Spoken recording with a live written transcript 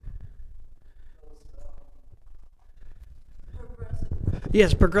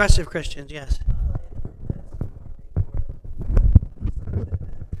Yes, progressive Christians, yes.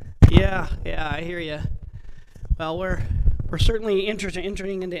 Yeah, I hear you. Well, we're certainly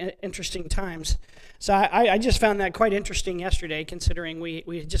entering into interesting times. So I just found that quite interesting yesterday, considering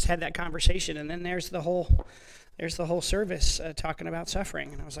we just had that conversation, and then there's the whole service talking about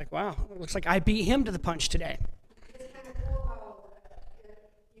suffering, and I was like, wow, it looks like I beat him to the punch today. It's kind of cool how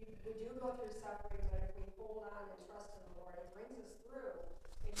we do go through suffering, but if we hold on and trust in the Lord, it brings us through.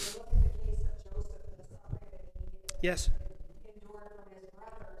 If you look at the case of Joseph and the suffering that he Yes. endured from his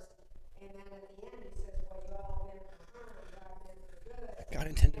brothers, and then at the end he says, well, you all meant for harm, God meant for good. God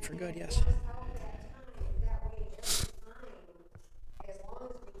intended for good, yes.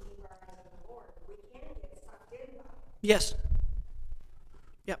 Yes.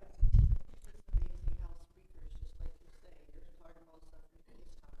 Yep.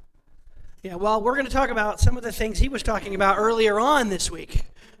 Yeah, well, we're going to talk about some of the things he was talking about earlier on this week.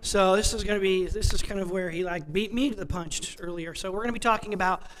 So this is kind of where he beat me to the punch earlier. So we're going to be talking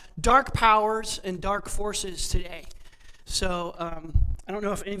about dark powers and dark forces today. So I don't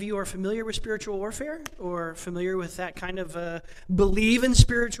know if any of you are familiar with spiritual warfare or familiar with that kind of believe in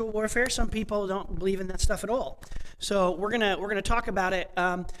spiritual warfare. Some people don't believe in that stuff at all. So we're gonna talk about it,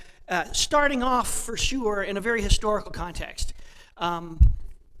 starting off for sure in a very historical context.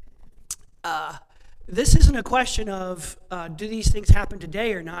 This isn't a question of do these things happen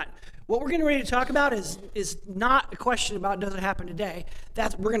today or not. What we're getting ready to talk about is not a question about does it happen today.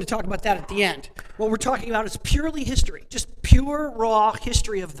 We're going to talk about that at the end. What we're talking about is purely history, just pure, raw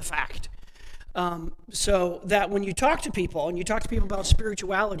history of the fact. So that when you talk to people, and you talk to people about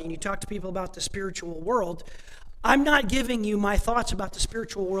spirituality, and you talk to people about the spiritual world, I'm not giving you my thoughts about the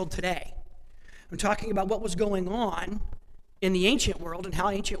spiritual world today. I'm talking about what was going on in the ancient world and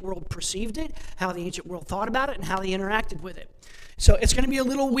how the ancient world perceived it, how the ancient world thought about it, and how they interacted with it. So it's going to be a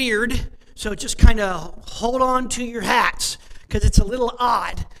little weird, so just kind of hold on to your hats because it's a little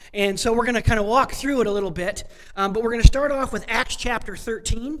odd. And so we're going to kind of walk through it a little bit, but we're going to start off with Acts chapter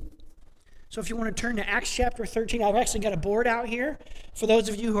 13. So if you want to turn to Acts chapter 13, I've actually got a board out here. For those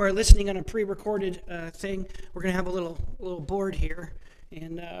of you who are listening on a pre-recorded thing, we're going to have a little board here.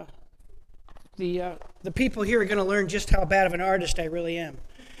 And the people here are going to learn just how bad of an artist I really am.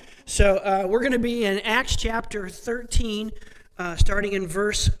 So we're going to be in Acts chapter 13, starting in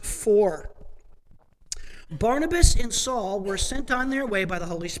verse 4. Barnabas and Saul were sent on their way by the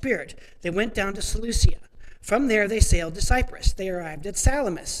Holy Spirit. They went down to Seleucia. From there they sailed to Cyprus. They arrived at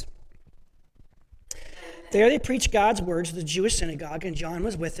Salamis. There they preached God's word to the Jewish synagogue, and John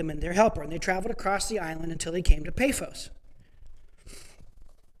was with them and their helper. And they traveled across the island until they came to Paphos.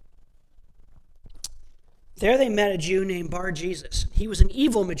 There they met a Jew named Bar-Jesus. He was an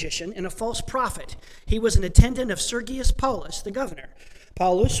evil magician and a false prophet. He was an attendant of Sergius Paulus, the governor.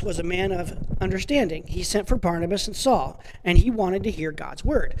 Paulus was a man of understanding. He sent for Barnabas and Saul, and he wanted to hear God's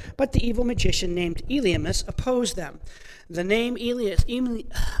word. But the evil magician named Elymas opposed them. The name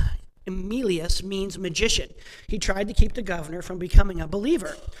Emilius means magician. He tried to keep the governor from becoming a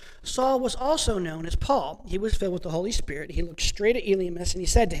believer. Saul was also known as Paul. He was filled with the Holy Spirit. He looked straight at Elymas, and he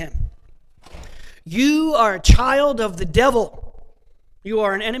said to him, "You are a child of the devil. You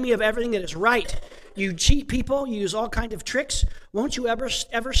are an enemy of everything that is right. You cheat people. You use all kinds of tricks. Won't you ever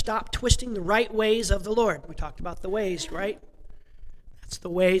stop twisting the right ways of the Lord?" We talked about the ways, right? That's the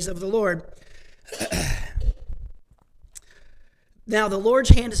ways of the Lord. Now, the Lord's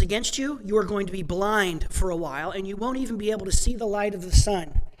hand is against you. You are going to be blind for a while, and you won't even be able to see the light of the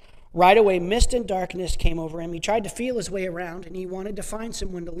sun. Right away, mist and darkness came over him. He tried to feel his way around, and he wanted to find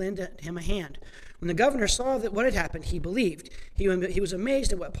someone to lend him a hand. When the governor saw that what had happened, he believed. He was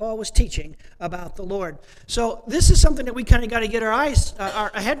amazed at what Paul was teaching about the Lord. So this is something that we kind of got to get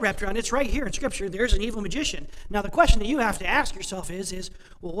our head wrapped around. It's right here in Scripture. There's an evil magician. Now, the question that you have to ask yourself is,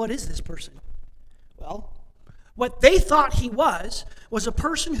 well, what is this person? Well, what they thought he was a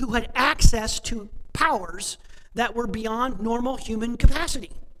person who had access to powers that were beyond normal human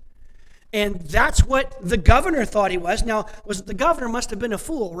capacity. And that's what the governor thought he was. Now, the governor must have been a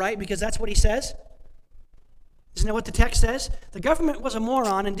fool, right? Because that's what he says. Isn't that what the text says? The government was a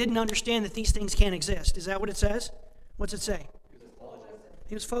moron and didn't understand that these things can't exist. Is that what it says? What's it say?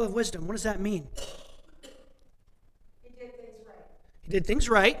 He was full of wisdom. What does that mean? He did things right. He did things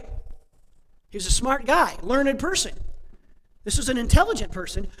right. He was a smart guy, learned person. This was an intelligent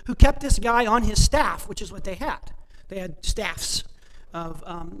person who kept this guy on his staff, which is what they had. They had staffs.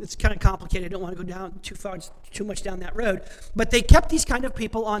 It's kind of complicated. I don't want to go down too much down that road. But they kept these kind of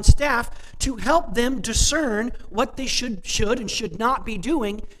people on staff to help them discern what they should and should not be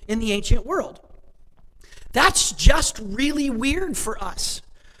doing in the ancient world. That's just really weird for us.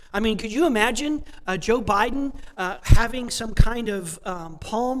 I mean, could you imagine Joe Biden having some kind of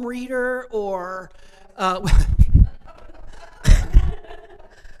palm reader or...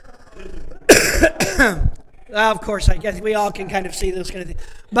 of course, I guess we all can kind of see those kind of things.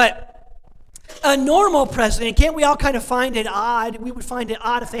 But a normal president, can't we all kind of find it odd? We would find it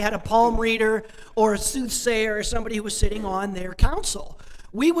odd if they had a palm reader or a soothsayer or somebody who was sitting on their council.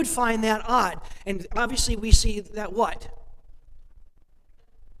 We would find that odd. And obviously we see that what?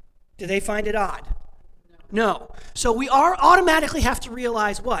 Do they find it odd? No. So we automatically have to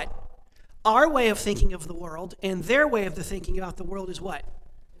realize what? Our way of thinking of the world and their way of thinking about the world is what?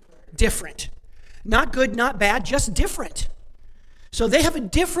 Different. Not good, not bad, just different. So they have a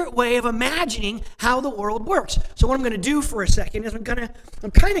different way of imagining how the world works. So what I'm going to do for a second is I'm kind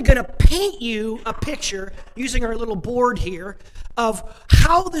of going to paint you a picture using our little board here of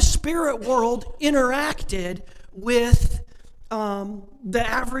how the spirit world interacted with the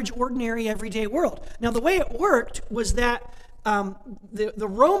average, ordinary, everyday world. Now, the way it worked was that the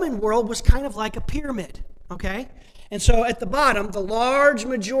Roman world was kind of like a pyramid, okay? And so at the bottom, the large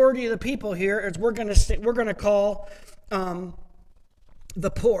majority of the people here, as we're going to call the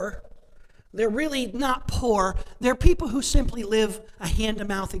poor. They're really not poor. They're people who simply live a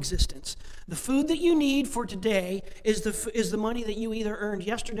hand-to-mouth existence. The food that you need for today is the money that you either earned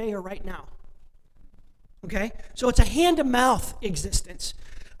yesterday or right now. Okay? So it's a hand-to-mouth existence.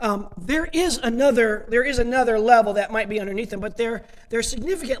 There is another level that might be underneath them, but they're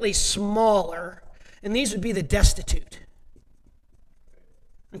significantly smaller, and these would be the destitute.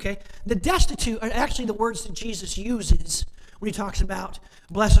 Okay? The destitute are actually the words that Jesus uses when he talks about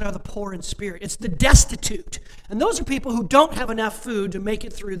blessed are the poor in spirit. It's the destitute. And those are people who don't have enough food to make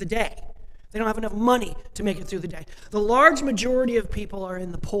it through the day. They don't have enough money to make it through the day. The large majority of people are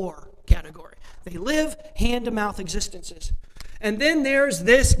in the poor category. They live hand-to-mouth existences. And then there's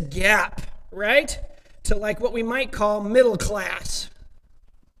this gap, right? To like what we might call middle class.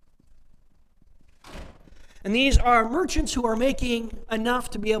 And these are merchants who are making enough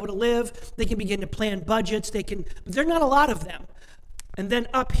to be able to live. They can begin to plan budgets. But there are not a lot of them. And then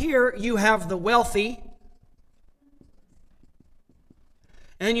up here, you have the wealthy.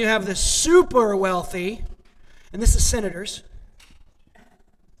 And then you have the super wealthy. And this is senators.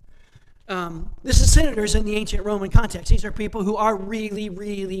 This is senators in the ancient Roman context. These are people who are really,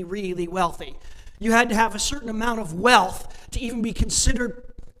 really, really wealthy. You had to have a certain amount of wealth to even be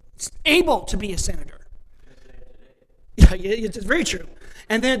considered able to be a senator. Yeah, it's very true.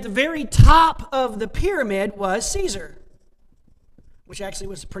 And then at the very top of the pyramid was Caesar, which actually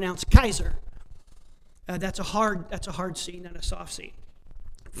was pronounced Kaiser. That's a hard C, not a soft C.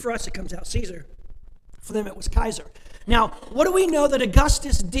 For us, it comes out Caesar. For them, it was Kaiser. Now, what do we know that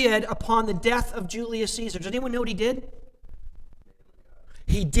Augustus did upon the death of Julius Caesar? Does anyone know what he did?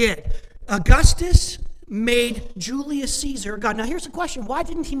 He did. Augustus made Julius Caesar a god. Now, here's the question. Why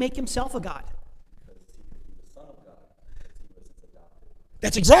didn't he make himself a god?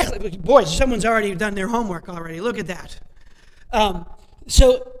 That's exactly, boys, someone's already done their homework already. Look at that.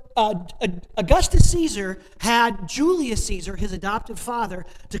 Augustus Caesar had Julius Caesar, his adopted father,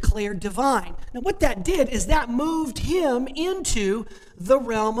 declared divine. Now, what that did is that moved him into the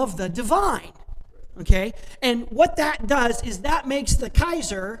realm of the divine. Okay? And what that does is that makes the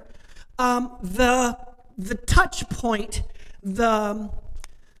Kaiser the touch point, the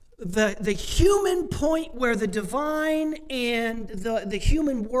human point where the divine and the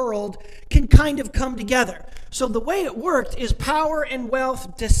human world can kind of come together. So the way it worked is power and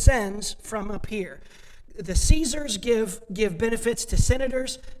wealth descends from up here. The Caesars give benefits to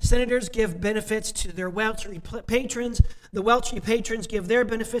senators. Senators give benefits to their wealthy patrons. The wealthy patrons give their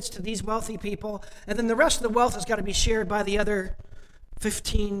benefits to these wealthy people. And then the rest of the wealth has got to be shared by the other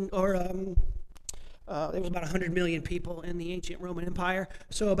 15 or... there was about 100 million people in the ancient Roman Empire.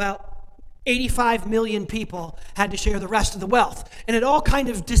 So about 85 million people had to share the rest of the wealth. And it all kind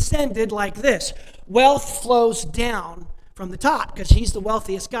of descended like this. Wealth flows down from the top because he's the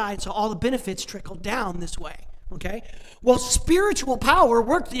wealthiest guy, and so all the benefits trickle down this way. Okay? Well, spiritual power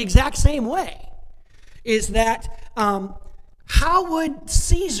worked the exact same way. Is that how would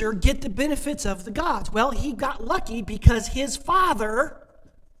Caesar get the benefits of the gods? Well, he got lucky because his father,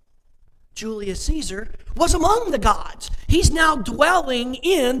 Julius Caesar, was among the gods. He's now dwelling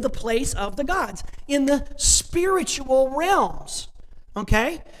in the place of the gods, in the spiritual realms.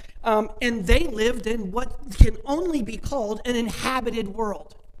 Okay? And they lived in what can only be called an inhabited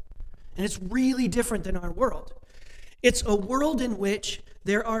world. And it's really different than our world. It's a world in which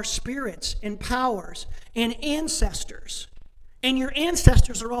there are spirits and powers and ancestors. And your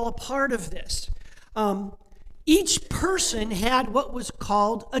ancestors are all a part of this. Each person had what was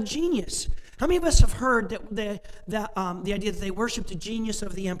called a genius. How many of us have heard the idea that they worshiped the genius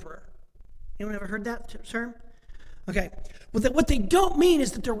of the emperor? Anyone ever heard that term? Okay. Well, what they don't mean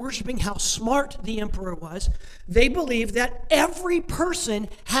is that they're worshiping how smart the emperor was. They believe that every person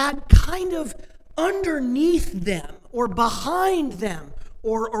had kind of underneath them or behind them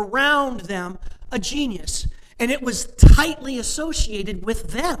or around them a genius. And it was tightly associated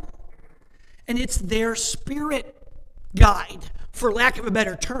with them. And it's their spirit guide, for lack of a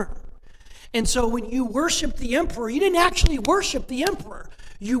better term. And so when you worshiped the emperor, you didn't actually worship the emperor.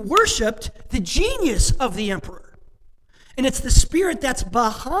 You worshiped the genius of the emperor. And it's the spirit that's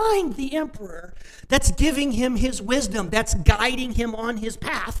behind the emperor that's giving him his wisdom, that's guiding him on his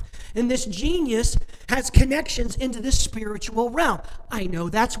path. And this genius has connections into this spiritual realm. I know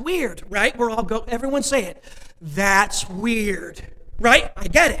that's weird, right? Everyone say it. That's weird, right? I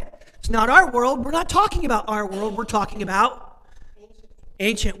get it. It's not our world. We're not talking about our world. We're talking about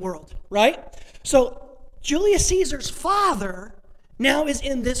ancient world, right? So Julius Caesar's father now is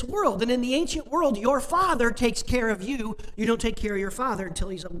in this world. And in the ancient world, your father takes care of you. You don't take care of your father until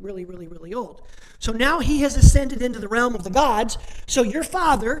he's really, really, really old. So now he has ascended into the realm of the gods. So your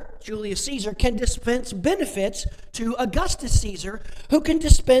father, Julius Caesar, can dispense benefits to Augustus Caesar, who can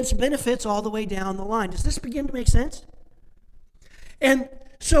dispense benefits all the way down the line. Does this begin to make sense? And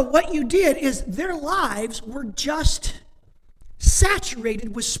so what you did is their lives were just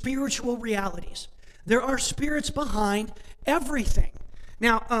saturated with spiritual realities. There are spirits behind everything.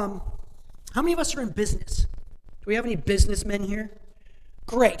 Now, how many of us are in business? Do we have any businessmen here?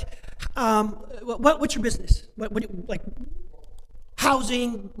 Great. What's your business? What like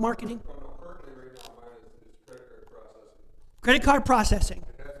housing, marketing? Currently, right now, mine is Credit card processing.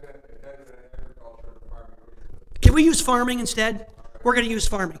 It has been agriculture and farming. Can we use farming instead? We're going to use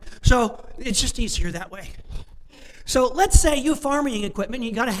farming. So it's just easier that way. So let's say you have farming equipment.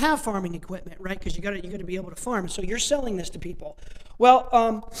 You got to have farming equipment, right? Because you got to be able to farm. So you're selling this to people.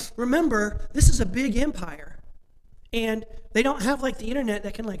 Well, remember, this is a big empire, and they don't have like the internet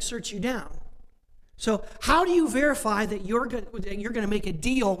that can like search you down. So how do you verify that you're going to make a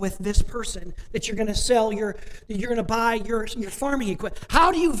deal with this person, that you're going to sell you're going to buy your farming equipment?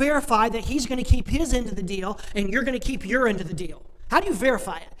 How do you verify that he's going to keep his end of the deal and you're going to keep your end of the deal? How do you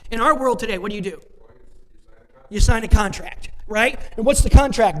verify it? In our world today, what do? You sign a contract, right? And what's the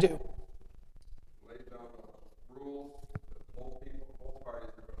contract do? Lay down the rules that both parties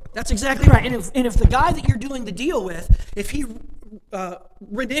are going to. That's exactly right. And if the guy that you're doing the deal with, if he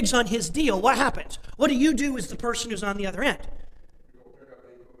reneges on his deal, what happens? What do you do as the person who's on the other end?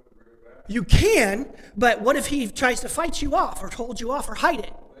 You can, but what if he tries to fight you off or hold you off or hide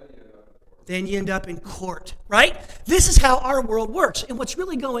it? Then you end up in court, right? This is how our world works. And what's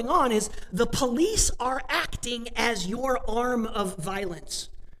really going on is the police are acting as your arm of violence.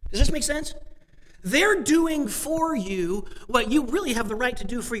 Does this make sense? They're doing for you what you really have the right to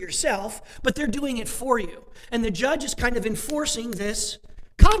do for yourself, but they're doing it for you. And the judge is kind of enforcing this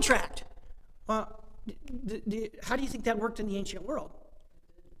contract. How do you think that worked in the ancient world?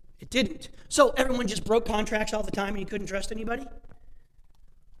 It didn't. So everyone just broke contracts all the time and you couldn't trust anybody?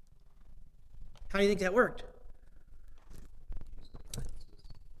 How do you think that worked?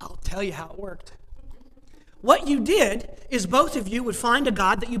 I'll tell you how it worked. What you did is both of you would find a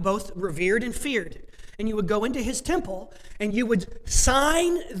God that you both revered and feared. And you would go into his temple and you would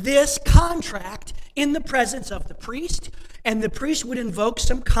sign this contract in the presence of the priest. And the priest would invoke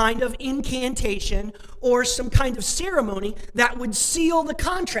some kind of incantation or some kind of ceremony that would seal the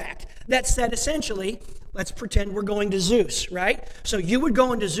contract that said essentially, let's pretend we're going to Zeus, right? So you would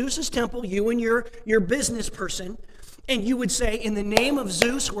go into Zeus's temple, you and your business person, and you would say, in the name of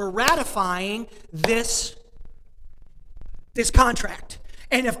Zeus, we're ratifying this contract.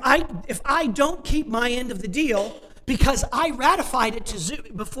 And if I don't keep my end of the deal, because I ratified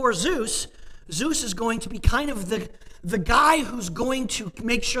it before Zeus, Zeus is going to be kind of the guy who's going to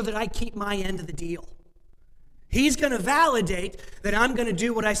make sure that I keep my end of the deal. He's going to validate that I'm going to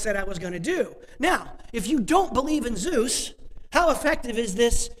do what I said I was going to do. Now, if you don't believe in Zeus, how effective is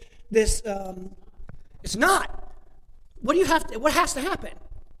this? It's not. What has to happen?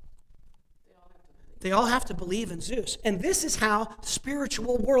 They all have to believe in Zeus. And this is how the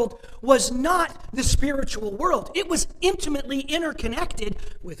spiritual world was not the spiritual world. It was intimately interconnected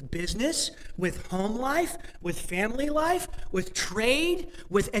with business, with home life, with family life, with trade,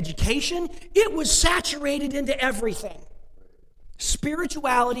 with education. It was saturated into everything.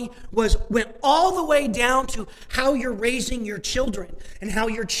 Spirituality went all the way down to how you're raising your children and how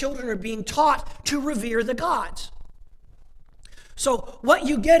your children are being taught to revere the gods. So what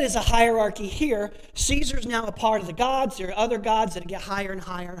you get is a hierarchy here. Caesar's now a part of the gods. There are other gods that get higher and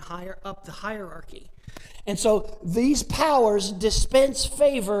higher and higher up the hierarchy. And so these powers dispense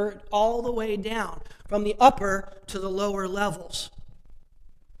favor all the way down, from the upper to the lower levels.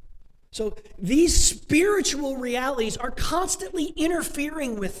 So these spiritual realities are constantly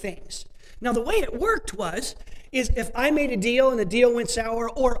interfering with things. Now, the way it worked is if I made a deal and the deal went sour,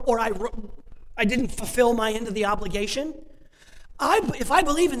 or I didn't fulfill my end of the obligation, if I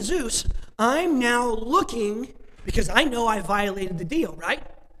believe in Zeus, I'm now looking, because I know I violated the deal, right?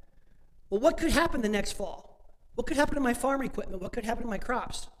 Well, what could happen the next fall? What could happen to my farm equipment? What could happen to my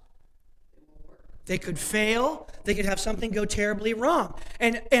crops? They could fail. They could have something go terribly wrong.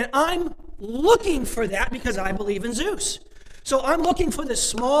 And I'm looking for that because I believe in Zeus. So I'm looking for the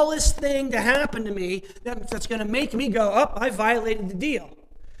smallest thing to happen to me that's going to make me go, oh, I violated the deal.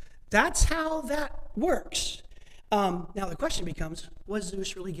 That's how that works. Now the question becomes, was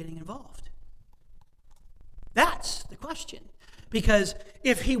Zeus really getting involved? That's the question. Because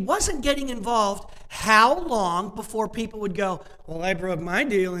if he wasn't getting involved, how long before people would go, well, I broke my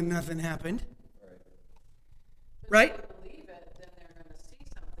deal and nothing happened? Right? Believe it, then they're going to see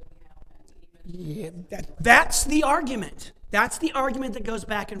something happen. Yeah, that's the argument. That's the argument that goes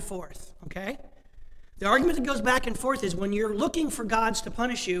back and forth, okay? The argument that goes back and forth is when you're looking for gods to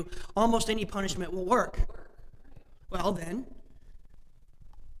punish you, almost any punishment will work. Well, then,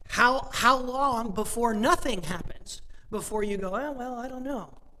 how long before nothing happens? Before you go, oh, well, I don't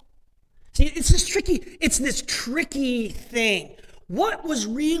know. See, it's this tricky thing. What was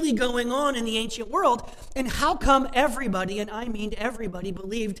really going on in the ancient world, and how come everybody, and I mean everybody,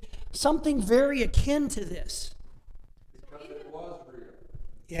 believed something very akin to this? Because it was real.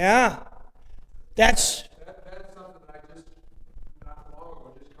 Yeah. That's something I just, not long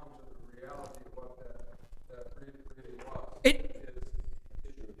ago, just come to the reality of what that really was. it.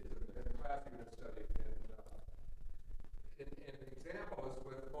 Is in a class unit study, and an example is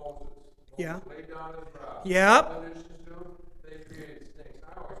with Moses. Yeah. Moses laid down his rod. Yep. What did Egyptians do? They created snakes.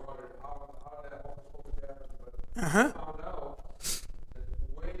 I always wondered how that was supposed to happen, but I found out that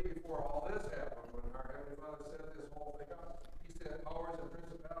way before all this happened, when our Heavenly Father set this whole thing up, he said powers and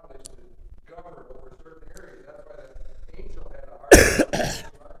principalities to govern over certain areas. That's why that angel had a heart.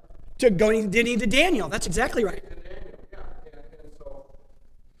 To going to Daniel. That's exactly right. To Daniel, yeah. And so,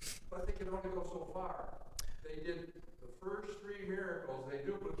 but they could only go so far. They did the first 3 miracles, they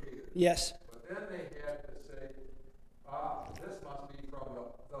duplicated. Yes. But then they had to say, this must be from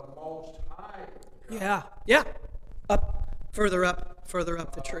the Most High God. Yeah. Further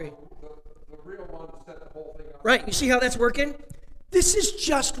up the tree. The real one that set the whole thing up. Right. You see how that's working? This is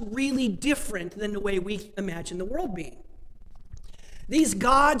just really different than the way we imagine the world being. These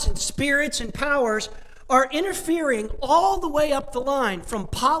gods and spirits and powers are interfering all the way up the line, from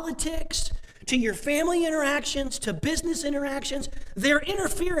politics to your family interactions to business interactions. They're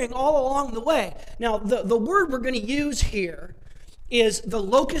interfering all along the way. Now, the word we're going to use here is the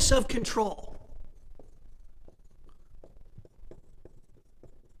locus of control.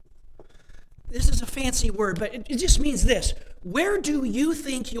 This is a fancy word, but it just means this. Where do you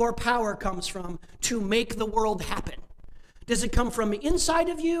think your power comes from to make the world happen? Does it come from inside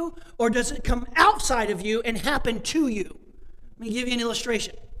of you, or does it come outside of you and happen to you? Let me give you an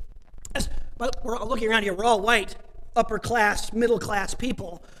illustration. But we're looking around here, we're all white, upper class, middle class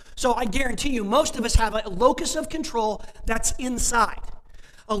people. So I guarantee you, most of us have a locus of control that's inside.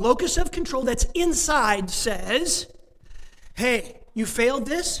 A locus of control that's inside says, hey, you failed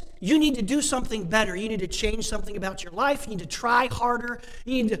this, you need to do something better. You need to change something about your life. You need to try harder.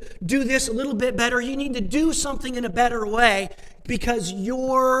 You need to do this a little bit better. You need to do something in a better way because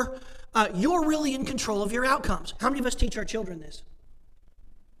you're really in control of your outcomes. How many of us teach our children this?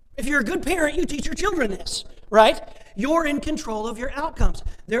 If you're a good parent, you teach your children this, right? You're in control of your outcomes.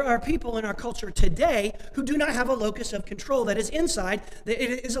 There are people in our culture today who do not have a locus of control that is inside.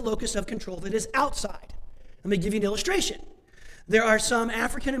 It is a locus of control that is outside. Let me give you an illustration. There are some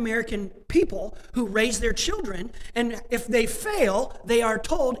African American people who raise their children, and if they fail, they are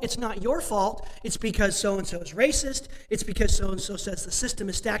told it's not your fault. It's because so-and-so is racist. It's because so-and-so says the system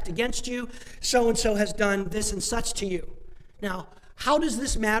is stacked against you. So-and-so has done this and such to you. Now, how does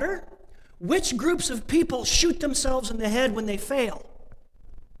this matter? Which groups of people shoot themselves in the head when they fail?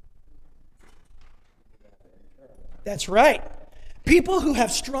 That's right. People who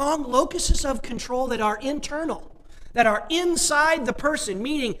have strong locuses of control that are internal, that are inside the person,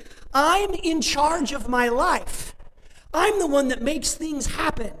 meaning I'm in charge of my life. I'm the one that makes things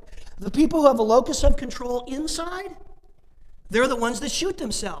happen. The people who have a locus of control inside, they're the ones that shoot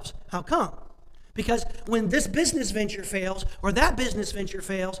themselves. How come? Because when this business venture fails, or that business venture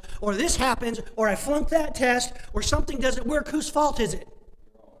fails, or this happens, or I flunk that test, or something doesn't work, whose fault is it?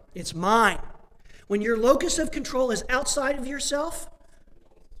 It's mine. When your locus of control is outside of yourself,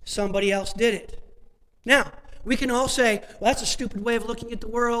 somebody else did it. Now, we can all say, well, that's a stupid way of looking at the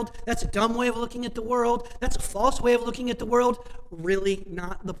world. That's a dumb way of looking at the world. That's a false way of looking at the world. Really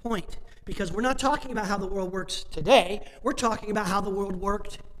not the point. Because we're not talking about how the world works today. We're talking about how the world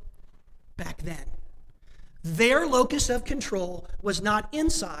worked back then. Their locus of control was not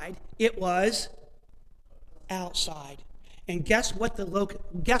inside, it was outside. And guess where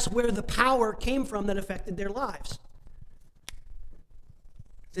the power came from that affected their lives?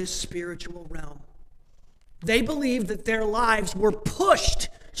 This spiritual realm. They believed that their lives were pushed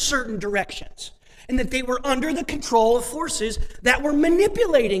certain directions and that they were under the control of forces that were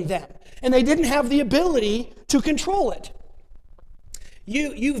manipulating them, and they didn't have the ability to control it.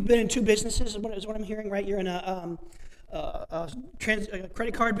 You've been in two businesses, is what I'm hearing, right? You're in a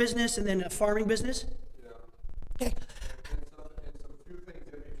credit card business and then a farming business? Yeah. Okay. And some few things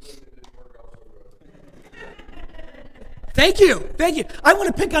in between that didn't work out so good. Thank you. I want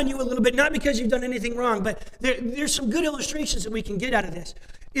to pick on you a little bit, not because you've done anything wrong, but there's some good illustrations that we can get out of this.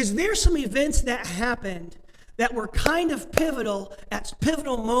 Is there some events that happened that were kind of pivotal, at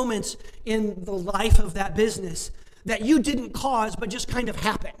pivotal moments in the life of that business that you didn't cause but just kind of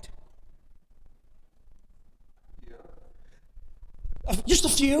happened? Yeah. Just a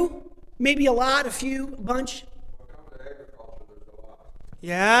few? Maybe a lot, a few, a bunch? When it comes to agriculture, there's a lot.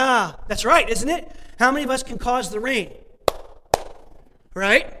 Yeah, that's right, isn't it? How many of us can cause the rain?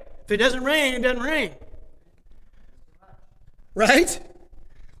 Right? If it doesn't rain, it doesn't rain. Right?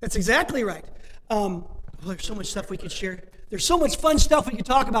 That's exactly right. Well, there's so much stuff we could share. There's so much fun stuff we could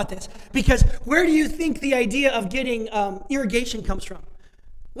talk about this. Because where do you think the idea of getting irrigation comes from?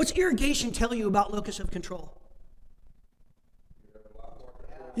 What's irrigation tell you about locus of control?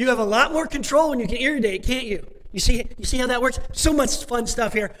 You have a lot more control when you can irrigate, can't you? You see how that works? So much fun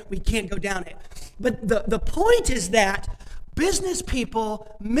stuff here. We can't go down it. But the point is that business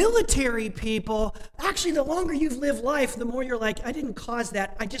people, military people, actually the longer you've lived life, the more you're like, I didn't cause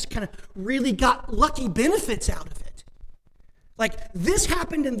that. I just kind of really got lucky benefits out of it. Like this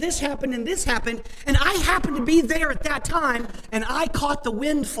happened and this happened and this happened, and I happened to be there at that time, and I caught the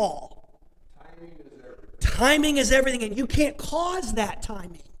windfall. Timing is everything. Timing is everything, and you can't cause that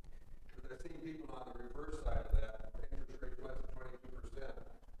timing. Because I've seen people on the reverse side of that, interest rate went to 22%.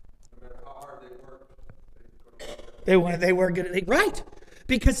 No matter how hard they worked, They were good at it. Right.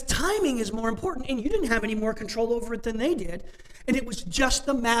 Because timing is more important, and you didn't have any more control over it than they did, and it was just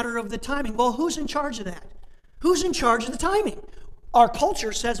a matter of the timing. Well, who's in charge of that? Who's in charge of the timing? Our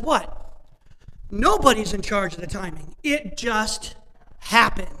culture says what? Nobody's in charge of the timing. It just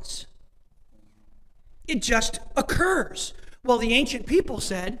happens. It just occurs. Well, the ancient people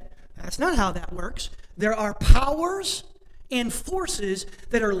said, that's not how that works. There are powers and forces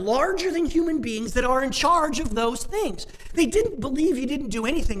that are larger than human beings that are in charge of those things. They didn't believe you didn't do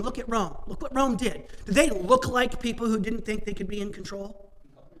anything. Look at Rome. Look what Rome did. Did they look like people who didn't think they could be in control?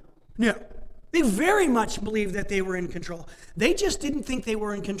 No. They very much believed that they were in control. They just didn't think they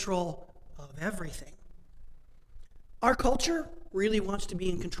were in control of everything. Our culture really wants to be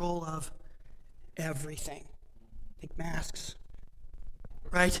in control of everything. Think masks,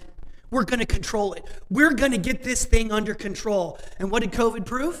 right? We're going to control it. We're going to get this thing under control. And what did COVID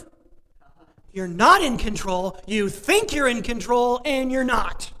prove? You're not in control. You think you're in control, and you're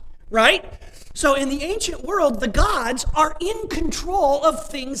not, right? So in the ancient world, the gods are in control of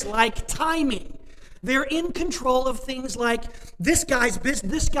things like timing. They're in control of things like this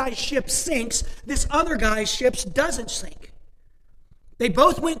guy's ship sinks, this other guy's ship doesn't sink. They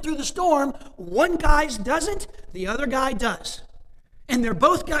both went through the storm. One guy's doesn't, the other guy does. And they're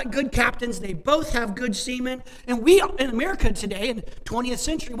both got good captains. They both have good seamen. And we, in America today, in the 20th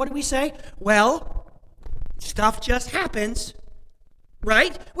century, what do we say? Well, stuff just happens.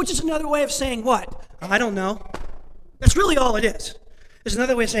 Right? Which is another way of saying what? I don't know. That's really all it is. It's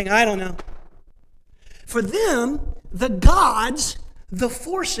another way of saying, I don't know. For them, the gods, the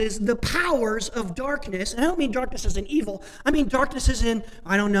forces, the powers of darkness, and I don't mean darkness as in evil, I mean darkness as in,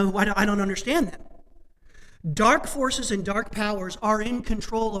 I don't know, I don't understand them. Dark forces and dark powers are in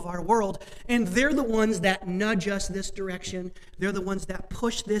control of our world, and they're the ones that nudge us this direction. They're the ones that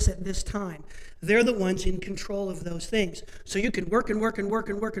push this at this time. They're the ones in control of those things. So you can work and work and work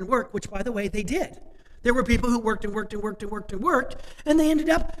and work and work, which, by the way, they did. There were people who worked and worked and worked and worked and worked, and they ended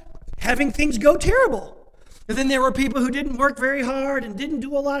up having things go terrible. And then there were people who didn't work very hard and didn't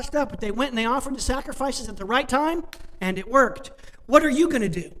do a lot of stuff, but they went and they offered the sacrifices at the right time, and it worked. What are you going to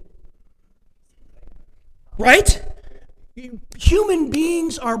do? right? Human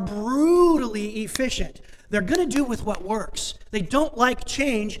beings are brutally efficient. They're going to do with what works. They don't like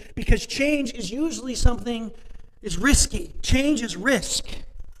change because change is usually something is risky. Change is risk.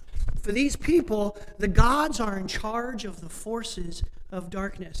 For these people, the gods are in charge of the forces of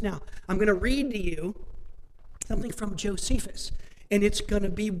darkness. Now, I'm going to read to you something from Josephus, and it's going to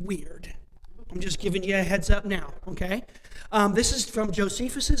be weird. I'm just giving you a heads up now, okay? This is from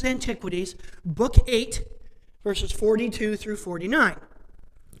Josephus's Antiquities, Book 8, verses 42 through 49.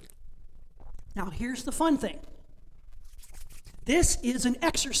 Now, here's the fun thing. This is an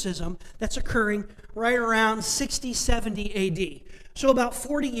exorcism that's occurring right around 60, 70 AD. So about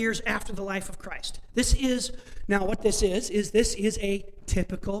 40 years after the life of Christ. What this is a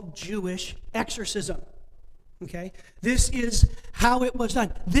typical Jewish exorcism. Okay? This is how it was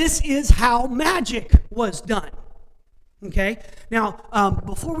done. This is how magic was done. Okay? Now,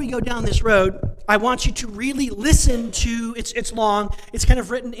 before we go down this road, I want you to really listen to, it's long, it's kind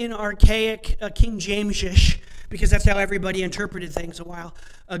of written in archaic King James-ish, because that's how everybody interpreted things a while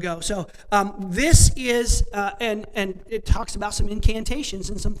ago. So this is, and it talks about some incantations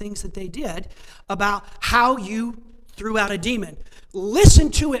and some things that they did about how you threw out a demon. Listen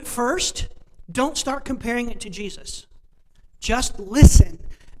to it first. Don't start comparing it to Jesus. Just listen,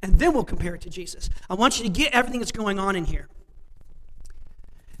 and then we'll compare it to Jesus. I want you to get everything that's going on in here.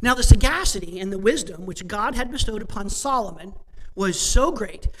 Now, the sagacity and the wisdom which God had bestowed upon Solomon was so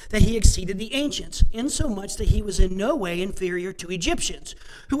great that he exceeded the ancients, insomuch that he was in no way inferior to Egyptians,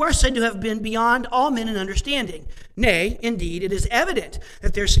 who are said to have been beyond all men in understanding. Nay, indeed, it is evident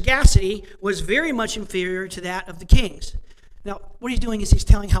that their sagacity was very much inferior to that of the kings. Now, what he's doing is he's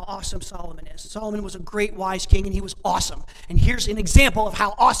telling how awesome Solomon is. Solomon was a great, wise king, and he was awesome. And here's an example of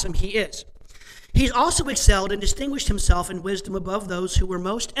how awesome he is. He also excelled and distinguished himself in wisdom above those who were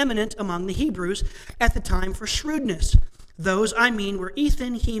most eminent among the Hebrews at the time for shrewdness. Those, were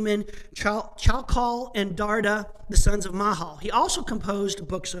Ethan, Heman, Chalcol, and Darda, the sons of Mahal. He also composed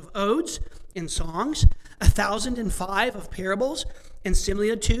books of odes and songs, 1,005 of parables and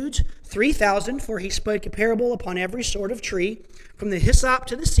similitudes, 3,000, for he spoke a parable upon every sort of tree, from the hyssop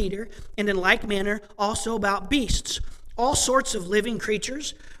to the cedar, and in like manner also about beasts, all sorts of living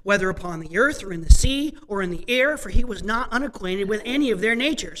creatures, whether upon the earth or in the sea or in the air, for he was not unacquainted with any of their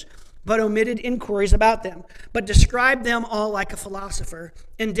natures, but omitted inquiries about them, but described them all like a philosopher,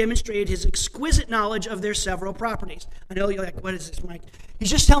 and demonstrated his exquisite knowledge of their several properties. I know you're like, what is this, Mike? He's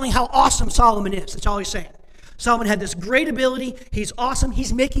just telling how awesome Solomon is. That's all he's saying. Solomon had this great ability. He's awesome.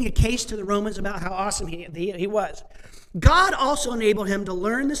 He's making a case to the Romans about how awesome he was. God also enabled him to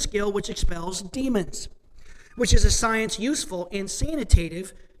learn the skill which expels demons, which is a science useful and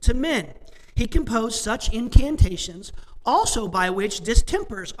sanitative to men. He composed such incantations also by which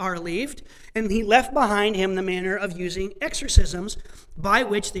distempers are relieved, and he left behind him the manner of using exorcisms by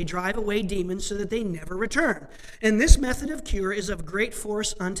which they drive away demons so that they never return. And this method of cure is of great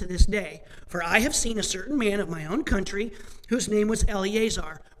force unto this day. For I have seen a certain man of my own country, whose name was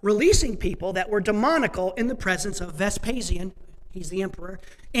Eleazar, releasing people that were demoniacal in the presence of Vespasian, he's the emperor,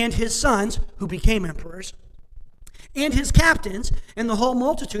 and his sons, who became emperors, and his captains, and the whole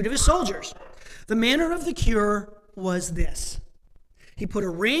multitude of his soldiers. The manner of the cure was this. He put a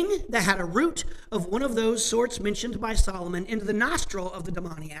ring that had a root of one of those sorts mentioned by Solomon into the nostril of the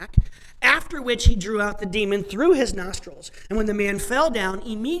demoniac, after which he drew out the demon through his nostrils. And when the man fell down,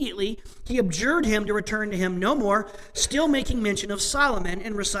 immediately he adjured him to return to him no more, still making mention of Solomon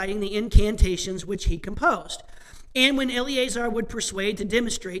and reciting the incantations which he composed. And when Eleazar would persuade to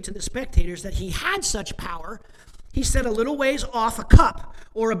demonstrate to the spectators that he had such power, he set a little ways off a cup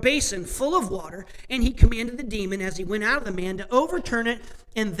or a basin full of water, and he commanded the demon as he went out of the man to overturn it,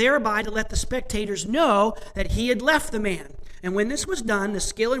 and thereby to let the spectators know that he had left the man. And when this was done, the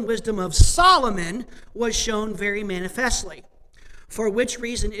skill and wisdom of Solomon was shown very manifestly. For which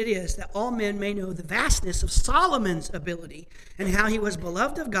reason it is that all men may know the vastness of Solomon's ability, and how he was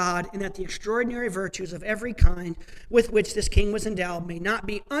beloved of God, and that the extraordinary virtues of every kind with which this king was endowed may not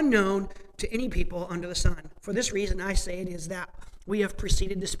be unknown to any people under the sun. For this reason I say it is that we have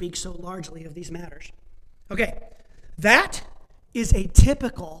proceeded to speak so largely of these matters. Okay, that is a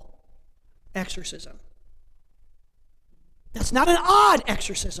typical exorcism. That's not an odd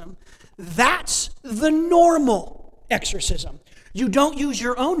exorcism. That's the normal exorcism. You don't use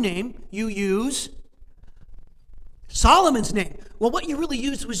your own name, you use Solomon's name. Well, what you really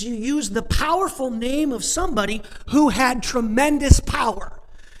used was you used the powerful name of somebody who had tremendous power.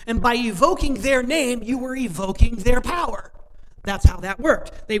 And by evoking their name, you were evoking their power. That's how that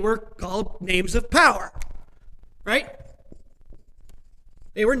worked. They were called names of power, right?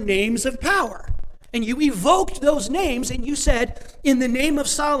 They were names of power. And you evoked those names and you said, in the name of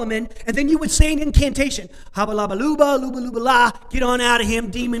Solomon, and then you would say an incantation. Habalabaluba, luba luba la, get on out of him,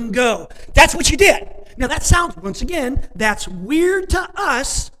 demon, go. That's what you did. Now that sounds, once again, that's weird to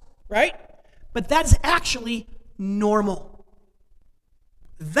us, right? But that's actually normal.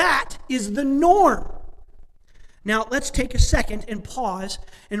 That is the norm. Now let's take a second and pause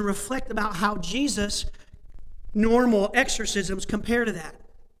and reflect about how Jesus' normal exorcisms compare to that.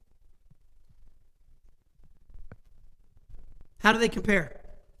 How do they compare?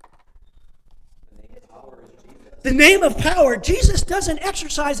 The name of power. Jesus doesn't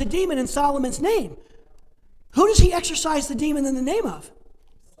exorcise a demon in Solomon's name. Who does he exorcise the demon in the name of?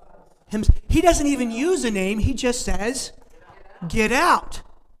 He doesn't even use a name. He just says, get out.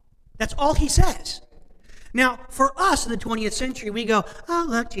 That's all he says. Now, for us in the 20th century, we go, oh,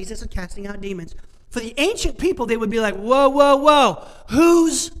 look, Jesus is casting out demons. For the ancient people, they would be like, whoa, whoa, whoa.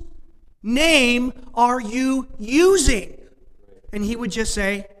 Whose name are you using? And he would just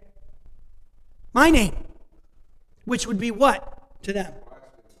say, my name. Which would be what to them?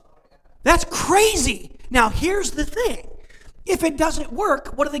 That's crazy. Now, here's the thing. If it doesn't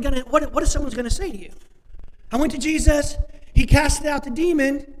work, what is someone's going to say to you? I went to Jesus, he casted out the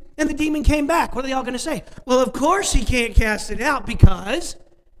demon, and the demon came back. What are they all going to say? Well, of course he can't cast it out because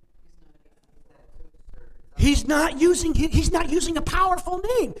he's not using a powerful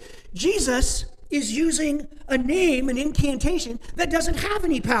name. Jesus is using a name, an incantation, that doesn't have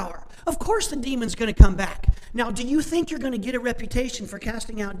any power. Of course the demon's going to come back. Now, do you think you're going to get a reputation for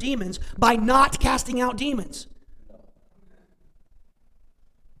casting out demons by not casting out demons?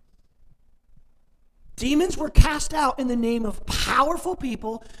 Demons were cast out in the name of powerful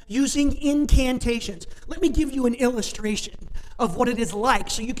people using incantations. Let me give you an illustration of what it is like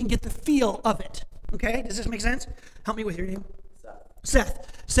so you can get the feel of it. Okay? Does this make sense? Help me with your name.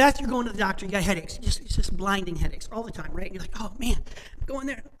 Seth, you're going to the doctor. You got headaches. It's just blinding headaches all the time, right? And you're like, oh, man, go in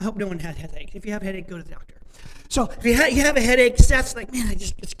there. I hope no one had headache. If you have a headache, go to the doctor. So if you have a headache, Seth's like, man,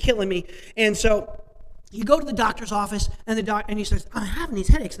 it's killing me. And so you go to the doctor's office, and he says, I'm having these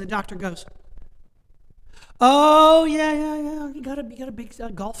headaches. And the doctor goes, oh, yeah. You got a big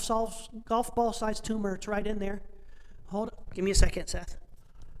golf ball sized tumor. It's right in there. Hold on. Give me a second, Seth.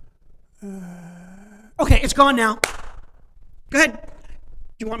 Okay, it's gone now. Go ahead.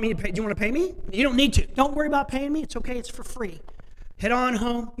 Do you want me to pay? Do you want to pay me? You don't need to. Don't worry about paying me. It's okay. It's for free. Head on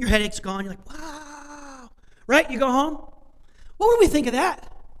home. Your headache's gone. You're like, wow. Right? You go home. What would we think of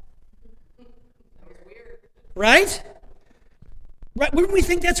that? Weird. Right? Wouldn't we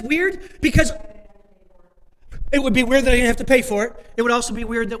think that's weird? Because it would be weird that I didn't have to pay for it. It would also be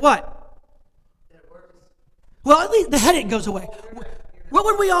weird that what? Well, at least the headache goes away. What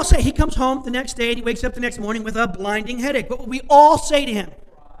would we all say? He comes home the next day and he wakes up the next morning with a blinding headache. What would we all say to him?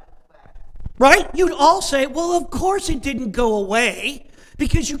 Right? You'd all say, well, of course it didn't go away,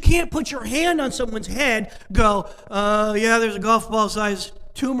 because you can't put your hand on someone's head, go, yeah, there's a golf ball sized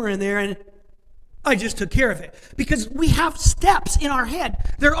tumor in there, and I just took care of it. Because we have steps in our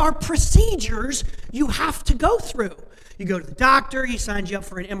head. There are procedures you have to go through. You go to the doctor, he signs you up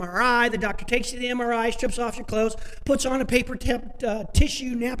for an MRI, the doctor takes you to the MRI, strips off your clothes, puts on a paper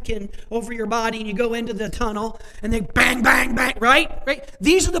tissue napkin over your body, and you go into the tunnel, and they bang, bang, bang, right?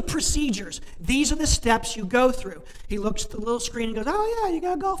 These are the procedures. These are the steps you go through. He looks at the little screen and goes, oh yeah, you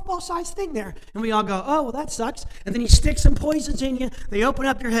got a golf ball sized thing there. And we all go, oh, well, that sucks. And then he sticks some poisons in you, they open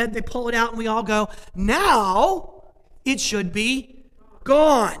up your head, they pull it out, and we all go, now it should be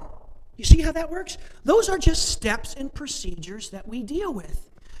gone. You see how that works? Those are just steps and procedures that we deal with.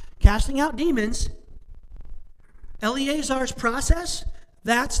 Casting out demons, Eleazar's process,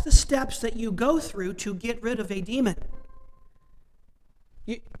 that's the steps that you go through to get rid of a demon.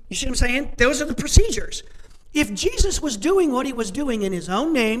 You see what I'm saying? Those are the procedures. If Jesus was doing what he was doing in his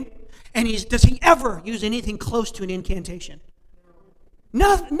own name, and does he ever use anything close to an incantation?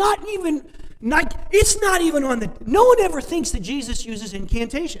 Not even on the... No one ever thinks that Jesus uses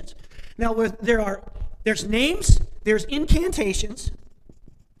incantations. Now, there's names, there's incantations,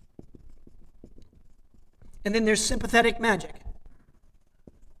 and then there's sympathetic magic.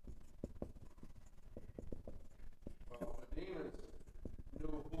 Well, the demons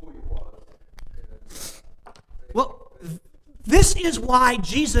knew who he was. Well, this is why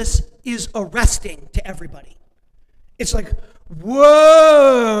Jesus is arresting to everybody. It's like,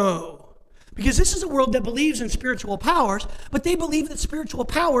 whoa! Because this is a world that believes in spiritual powers, but they believe that spiritual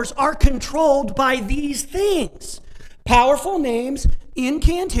powers are controlled by these things. Powerful names,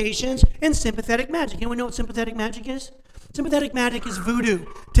 incantations, and sympathetic magic. Anyone know what sympathetic magic is? Sympathetic magic is voodoo.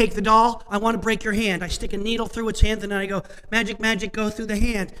 Take the doll, I want to break your hand. I stick a needle through its hand, and then I go, magic, magic, go through the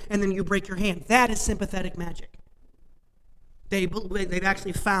hand, and then you break your hand. That is sympathetic magic. They've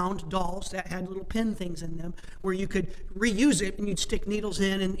actually found dolls that had little pin things in them where you could reuse it and you'd stick needles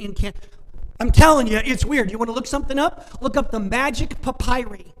in and can't. I'm telling you, it's weird. You want to look something up? Look up the magic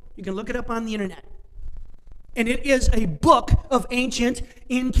papyri. You can look it up on the internet. And it is a book of ancient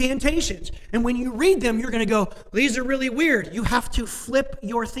incantations. And when you read them, you're going to go, these are really weird. You have to flip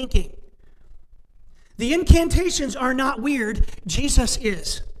your thinking. The incantations are not weird. Jesus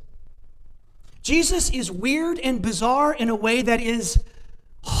is. Jesus is weird and bizarre in a way that is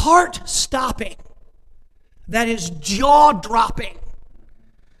heart-stopping, that is jaw-dropping,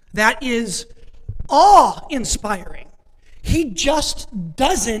 that is awe-inspiring. He just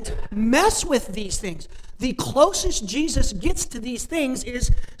doesn't mess with these things. The closest Jesus gets to these things is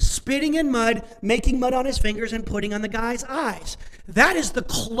spitting in mud, making mud on his fingers, and putting on the guy's eyes. That is the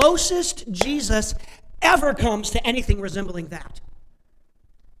closest Jesus ever comes to anything resembling that.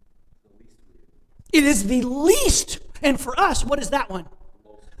 It is the least, and for us, what is that one?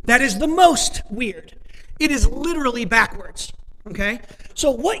 That is the most weird. It is literally backwards, okay? So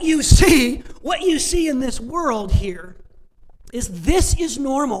what you see in this world here is this is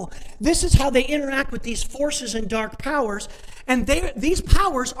normal. This is how they interact with these forces and dark powers, and these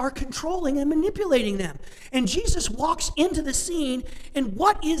powers are controlling and manipulating them. And Jesus walks into the scene, and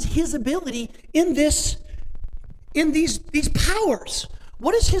what is his ability in these powers?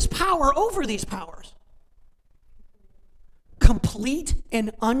 What is his power over these powers? Complete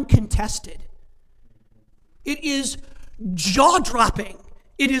and uncontested. It is jaw-dropping.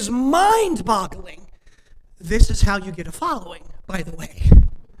 It is mind-boggling. This is how you get a following, by the way.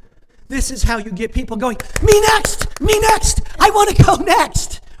 This is how you get people going, me next, I want to go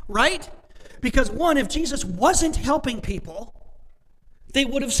next, right? Because one, if Jesus wasn't helping people, they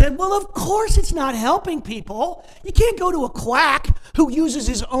would have said, well, of course it's not helping people. You can't go to a quack who uses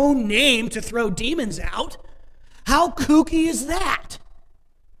his own name to throw demons out. How kooky is that?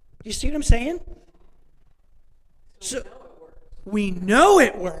 You see what I'm saying? So we know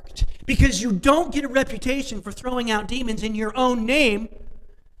it worked because you don't get a reputation for throwing out demons in your own name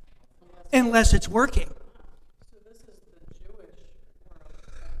unless it's working. So this is the Jewish world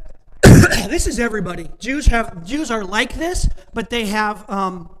at that time. This is everybody. Jews are like this, but they have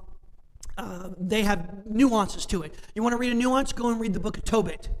nuances to it. You want to read a nuance? Go and read the book of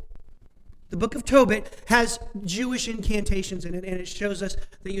Tobit. The book of Tobit has Jewish incantations in it, and it shows us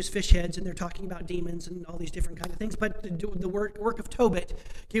they use fish heads, and they're talking about demons and all these different kind of things. But the work of Tobit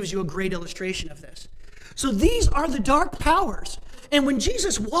gives you a great illustration of this. So these are the dark powers. And when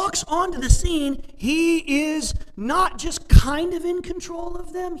Jesus walks onto the scene, he is not just kind of in control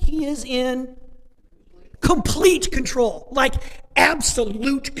of them, he is in complete control, like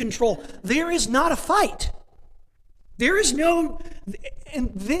absolute control. There is not a fight. There is no, and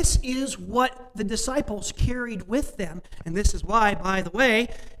this is what the disciples carried with them. And this is why, by the way,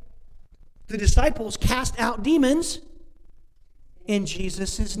 the disciples cast out demons in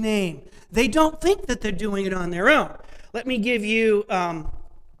Jesus' name. They don't think that they're doing it on their own. Let me give you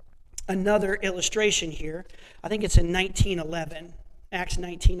another illustration here. I think it's in 19:11, Acts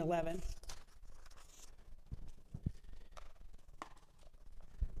 19:11.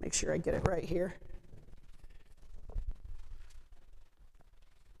 Make sure I get it right here.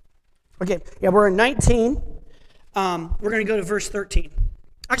 Okay, yeah, we're in 19. We're going to go to verse 13.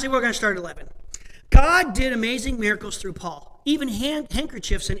 Actually, we're going to start at 11. God did amazing miracles through Paul. Even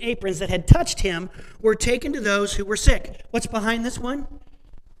handkerchiefs and aprons that had touched him were taken to those who were sick. What's behind this one?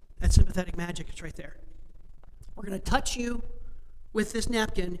 That's sympathetic magic. It's right there. We're going to touch you with this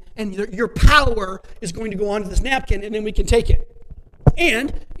napkin, and your power is going to go onto this napkin, and then we can take it.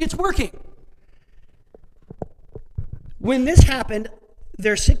 And it's working. When this happened,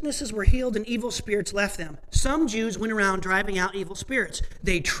 their sicknesses were healed and evil spirits left them. Some Jews went around driving out evil spirits.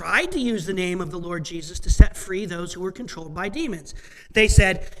 They tried to use the name of the Lord Jesus to set free those who were controlled by demons. They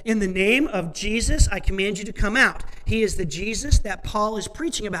said, in the name of Jesus, I command you to come out. He is the Jesus that Paul is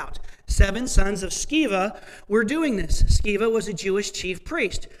preaching about. 7 sons of Sceva were doing this. Sceva was a Jewish chief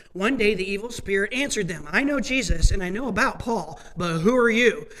priest. One day the evil spirit answered them, I know Jesus and I know about Paul, but who are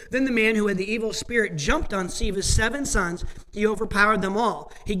you? Then the man who had the evil spirit jumped on Sceva's 7 sons. He overpowered them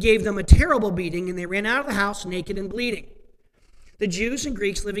all. He gave them a terrible beating, and they ran out of the house naked and bleeding. The Jews and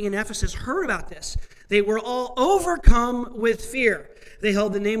Greeks living in Ephesus heard about this. They were all overcome with fear. They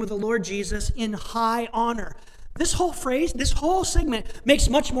held the name of the Lord Jesus in high honor. This whole phrase, this whole segment makes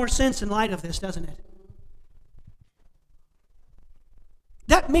much more sense in light of this, doesn't it?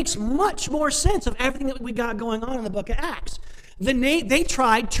 That makes much more sense of everything that we got going on in the book of Acts. They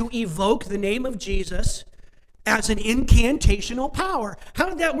tried to evoke the name of Jesus as an incantational power. How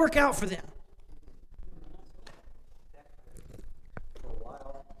did that work out for them?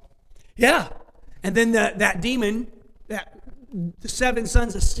 Yeah. And then that demon, the 7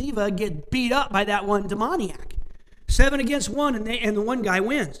 sons of Sceva get beat up by that one demoniac. 7 against 1, and the one guy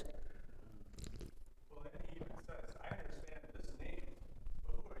wins. Well, and he even says, I understand this name,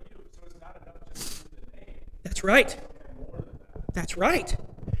 but who are you? So it's not enough just to use the name. That's right. More than that. That's right.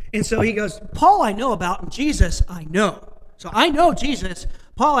 And so he goes, Paul I know about, and Jesus I know. So I know Jesus.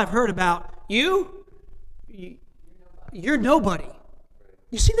 Paul I've heard about. You're nobody.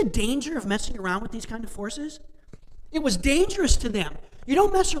 You see the danger of messing around with these kind of forces? It was dangerous to them. You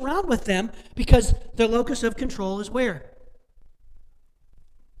don't mess around with them because their locus of control is where?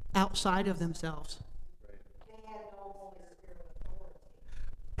 Outside of themselves. They had no Holy Spirit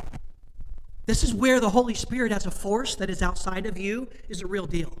authority. This is where the Holy Spirit as a force that is outside of you is a real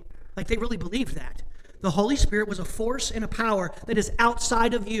deal. Like they really believed that. The Holy Spirit was a force and a power that is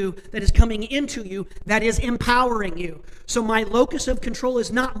outside of you, that is coming into you, that is empowering you. So my locus of control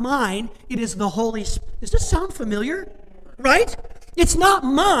is not mine, it is the Holy Spirit. Does this sound familiar? Right? It's not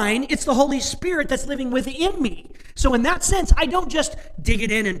mine, it's the Holy Spirit that's living within me. So in that sense, I don't just dig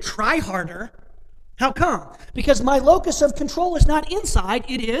it in and try harder. How come? Because my locus of control is not inside,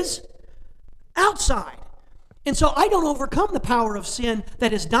 it is outside. And so I don't overcome the power of sin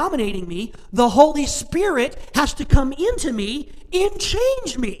that is dominating me. The Holy Spirit has to come into me and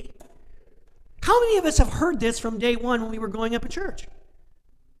change me. How many of us have heard this from day one when we were growing up in church?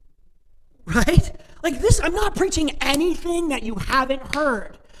 Right? Like this, I'm not preaching anything that you haven't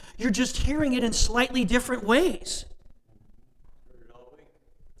heard. You're just hearing it in slightly different ways.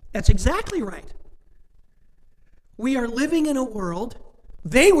 That's exactly right. We are living in a world,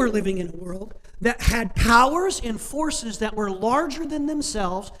 they were living in a world that had powers and forces that were larger than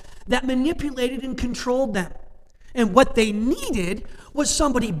themselves that manipulated and controlled them. And what they needed was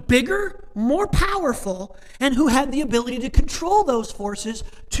somebody bigger, more powerful, and who had the ability to control those forces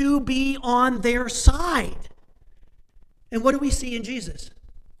to be on their side. And what do we see in Jesus?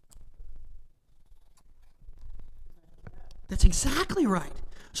 That's exactly right.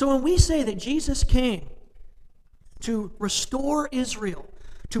 So when we say that Jesus came to restore Israel,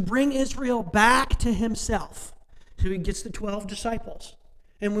 to bring Israel back to himself, so he gets the 12 disciples.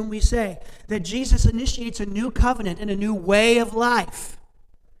 And when we say that Jesus initiates a new covenant and a new way of life,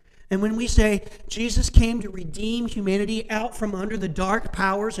 and when we say Jesus came to redeem humanity out from under the dark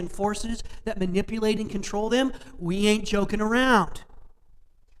powers and forces that manipulate and control them, we ain't joking around.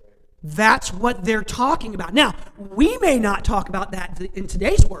 That's what they're talking about. Now, we may not talk about that in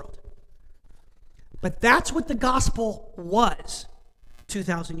today's world, but that's what the gospel was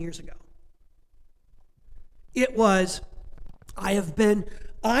 2,000 years ago. It was, I have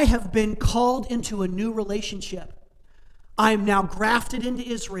been called into a new relationship. I am now grafted into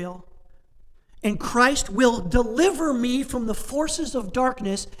Israel, and Christ will deliver me from the forces of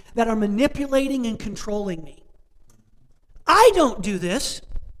darkness that are manipulating and controlling me. I don't do this.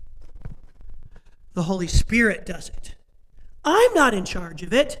 The Holy Spirit does it. I'm not in charge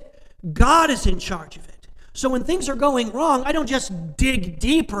of it. God is in charge of it. So when things are going wrong, I don't just dig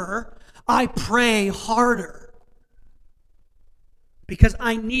deeper, I pray harder. Because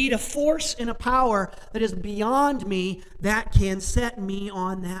I need a force and a power that is beyond me that can set me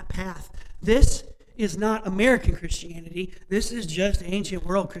on that path. This is not American Christianity. This is just ancient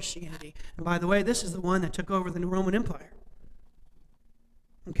world Christianity. And by the way, this is the one that took over the Roman Empire.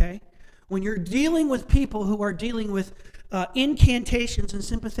 Okay? When you're dealing with people who are dealing with incantations and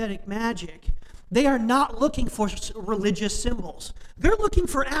sympathetic magic, they are not looking for religious symbols. They're looking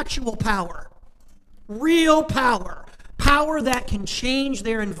for actual power. Real power. Power that can change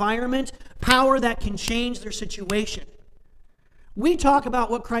their environment. Power that can change their situation. We talk about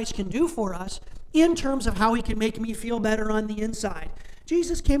what Christ can do for us in terms of how he can make me feel better on the inside.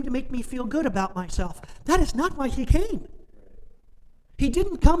 Jesus came to make me feel good about myself. That is not why he came. He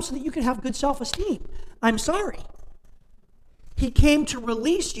didn't come so that you could have good self-esteem. I'm sorry. He came to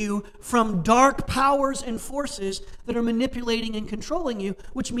release you from dark powers and forces that are manipulating and controlling you,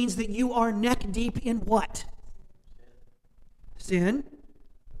 which means that you are neck deep in what? Sin,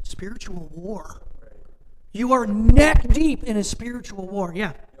 spiritual war. You are neck deep in a spiritual war.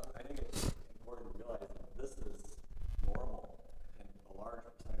 Yeah. I think it's important to realize that this is normal in a large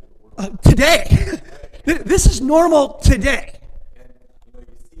percentage of the world. Today. This is normal today. And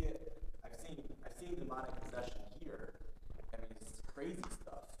you see it. I've seen demonic possession here. I mean, it's crazy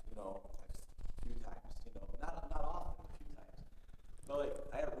stuff. A few times. Not often, a few times. But like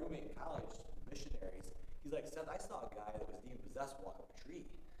possessed walk up a tree.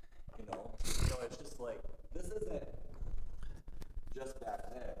 It's just like, this isn't just back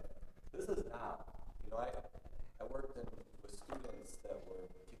then. This is now. I worked with students that were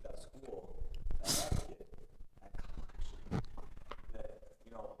kicked out of school, and I had a kid at college that,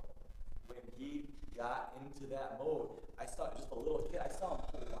 when he got into that mode, I saw just a little kid, I saw him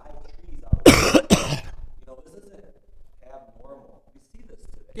pull live trees out of the this isn't abnormal. We see this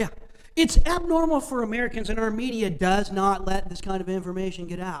today. Yeah. It's abnormal for Americans, and our media does not let this kind of information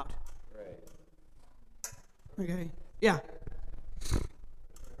get out. Right. Okay. Yeah. I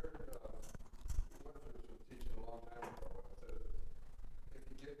heard, one of us was teaching a long time ago, it said, if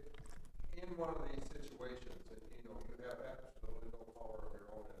you get in one of these situations, and you have absolutely no power of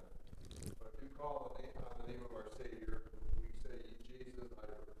your own in it, but if you call on the name of our Savior, we say Jesus, I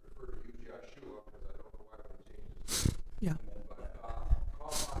prefer to use Yeshua, because I don't know why we changed it. Yeah. But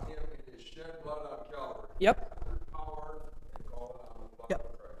call on him in his shed blood on Calvary. Yep. There's power and call on the blood Yep.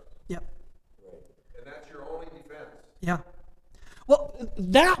 of Christ. Yep. And that's your only defense. Yeah. Well,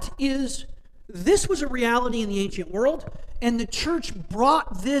 this was a reality in the ancient world, and the church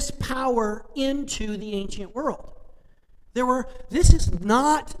brought this power into the ancient world. This is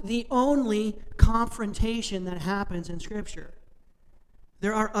not the only confrontation that happens in Scripture.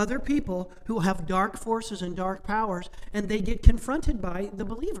 There are other people who have dark forces and dark powers, and they get confronted by the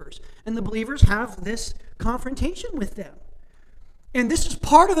believers. And the believers have this confrontation with them. And this is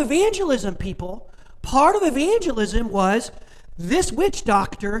part of evangelism, people. Part of evangelism was, this witch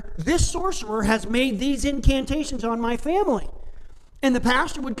doctor, this sorcerer has made these incantations on my family. And the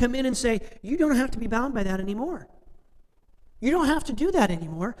pastor would come in and say, you don't have to be bound by that anymore. You don't have to do that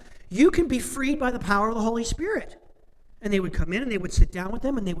anymore. You can be freed by the power of the Holy Spirit. And they would come in and they would sit down with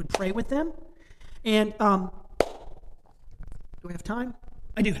them and they would pray with them. And do I have time?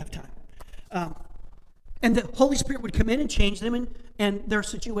 I do have time. And the Holy Spirit would come in and change them, and their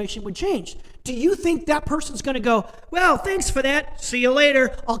situation would change. Do you think that person's going to go, well, thanks for that, see you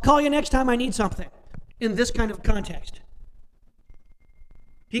later, I'll call you next time I need something, in this kind of context?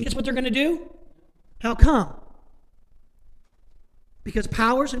 Do you guess what they're going to do? How come? Because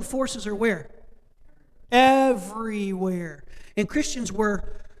powers and forces are where? Everywhere. And Christians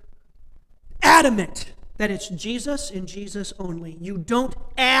were adamant that it's Jesus and Jesus only. You don't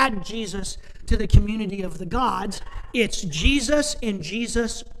add Jesus to the community of the gods. It's Jesus and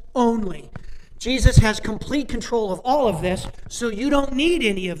Jesus only. Jesus has complete control of all of this, so you don't need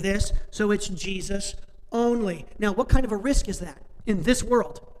any of this, so it's Jesus only. Now, what kind of a risk is that in this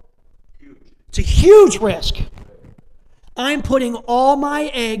world? Huge. It's a huge risk. I'm putting all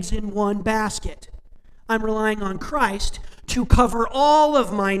my eggs in one basket. I'm relying on Christ to cover all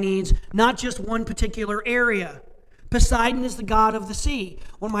of my needs, not just one particular area. Poseidon is the god of the sea.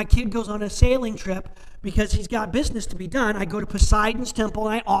 When my kid goes on a sailing trip, because he's got business to be done, I go to Poseidon's temple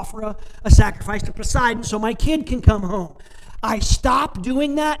and I offer a sacrifice to Poseidon so my kid can come home. I stop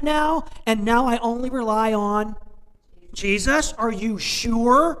doing that now, and now I only rely on Jesus. Are you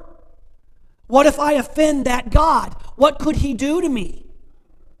sure? What if I offend that God? What could he do to me?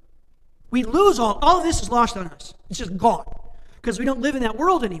 We lose all of this is lost on us. It's just gone because we don't live in that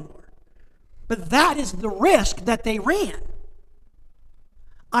world anymore. But that is the risk that they ran.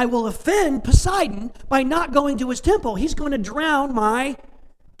 I will offend Poseidon by not going to his temple. He's going to drown my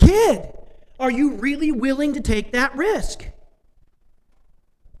kid. Are you really willing to take that risk?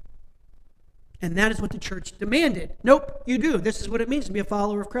 And that is what the church demanded. Nope, you do. This is what it means to be a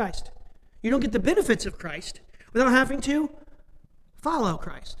follower of Christ. You don't get the benefits of Christ without having to follow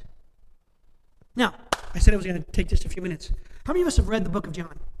Christ. Now, I said I was going to take just a few minutes. How many of us have read the book of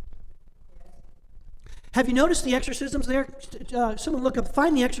John? Have you noticed the exorcisms there? Someone look up,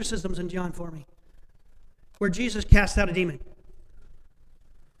 find the exorcisms in John for me, where Jesus casts out a demon.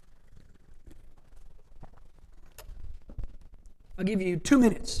 I'll give you 2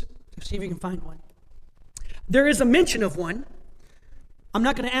 minutes to see if you can find one. There is a mention of one. I'm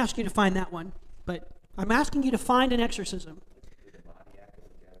not going to ask you to find that one, but I'm asking you to find an exorcism.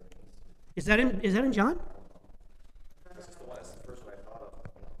 Is that in John?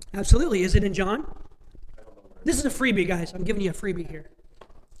 Absolutely. Is it in John? This is a freebie, guys. I'm giving you a freebie here.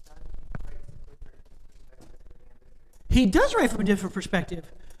 He does write from a different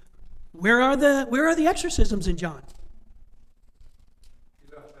perspective. Where are the exorcisms in John?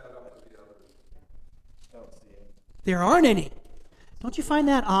 There aren't any. Don't you find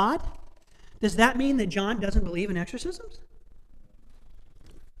that odd? Does that mean that John doesn't believe in exorcisms?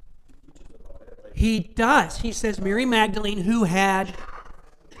 He does. He says Mary Magdalene, who had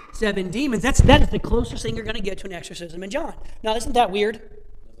 7 demons. That is the closest thing you're going to get to an exorcism in John. Now, isn't that weird?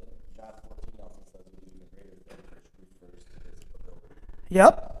 John 14 also says we do even greater things, which refers to his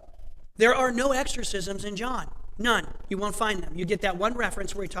Yep. There are no exorcisms in John. None. You won't find them. You get that one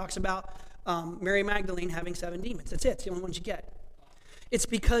reference where he talks about Mary Magdalene having 7 demons. That's it. It's the only ones you get. It's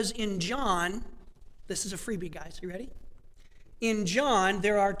because in John, this is a freebie, guys. You ready? In John,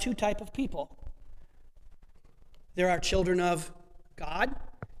 there are 2 types of people. There are children of God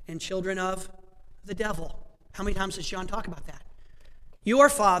and children of the devil. How many times does John talk about that? Your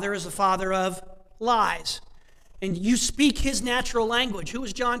father is the father of lies, and you speak his natural language. Who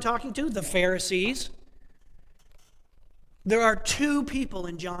is John talking to? The Pharisees. There are 2 people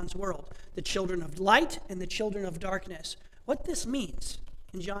in John's world, the children of light and the children of darkness. What this means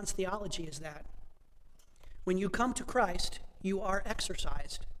in John's theology is that when you come to Christ, you are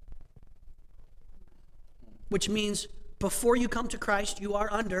exorcised. Which means before you come to Christ, you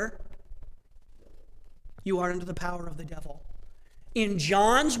are under the power of the devil. In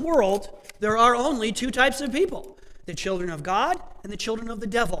John's world, there are only 2 types of people, the children of God and the children of the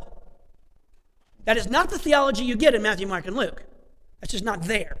devil. That is not the theology you get in Matthew, Mark, and Luke. That's just not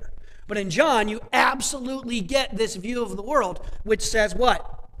there. But in John, you absolutely get this view of the world, which says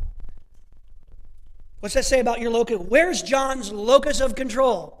what? What's that say about your locus? Where's John's locus of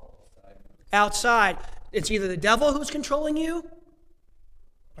control? Outside. It's either the devil who's controlling you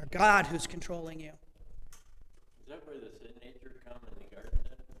or God who's controlling you. Is that where the sin nature come in the garden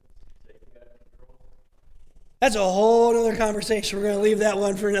then? Satan got control? That's a whole other conversation. We're going to leave that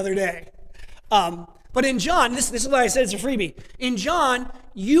one for another day. But in John, this is why I said it's a freebie. In John,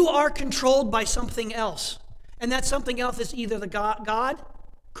 you are controlled by something else. And that something else is either the God,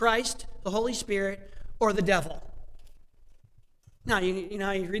 Christ, the Holy Spirit, or the devil. Now, you know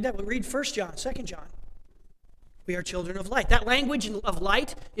how you read that? Well, read 1 John, 2 John. We are children of light. That language of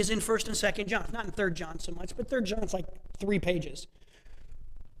light is in 1 and 2 John. Not in 3 John so much, but 3 John's like 3 pages.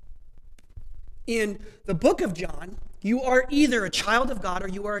 In the book of John, you are either a child of God or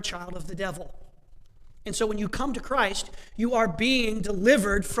you are a child of the devil. And so when you come to Christ, you are being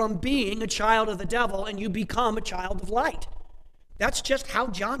delivered from being a child of the devil and you become a child of light. That's just how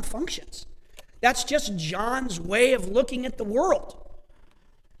John functions. That's just John's way of looking at the world,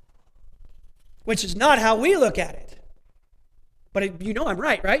 which is not how we look at it. But you know I'm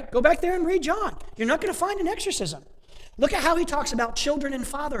right? Go back there and read John. You're not going to find an exorcism. Look at how he talks about children and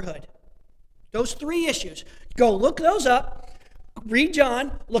fatherhood. Those 3 issues. Go look those up. Read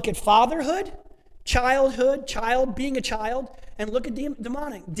John. Look at fatherhood, childhood, being a child, and look at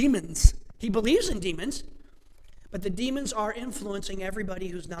demons. He believes in demons, but the demons are influencing everybody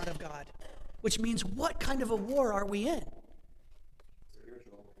who's not of God, which means what kind of a war are we in?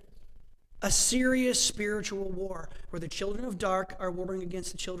 A serious spiritual war where the children of dark are warring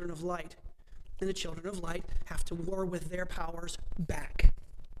against the children of light, and the children of light have to war with their powers back.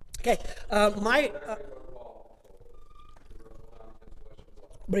 Okay,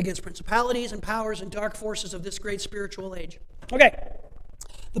 but against principalities and powers and dark forces of this great spiritual age. Okay,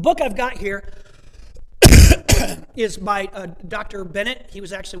 the book I've got here is by Dr. Bennett. He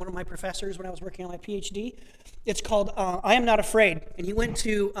was actually one of my professors when I was working on my PhD. It's called I Am Not Afraid. And he went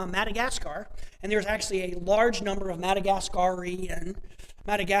to Madagascar, and there's actually a large number of Madagascar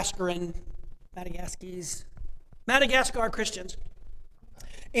Christians.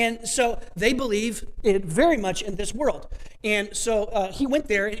 And so they believe very much in this world. And so he went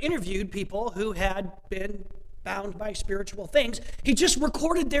there and interviewed people who had been bound by spiritual things. He just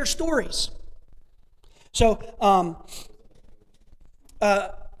recorded their stories. So, I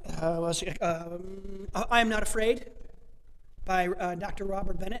Am Not Afraid by Dr.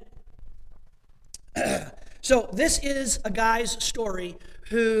 Robert Bennett. So this is a guy's story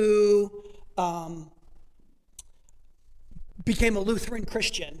who became a Lutheran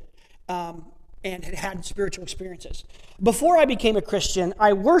Christian and had spiritual experiences. Before I became a Christian,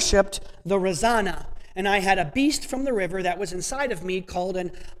 I worshipped the Razana, and I had a beast from the river that was inside of me called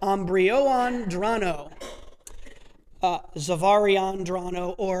an Ambrioan Drano, Zavarian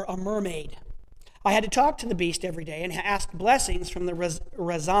Drano, or a mermaid. I had to talk to the beast every day and ask blessings from the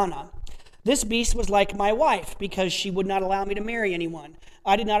Razana. This beast was like my wife because she would not allow me to marry anyone.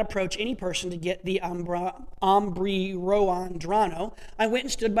 I did not approach any person to get the Ambrioan Drano. I went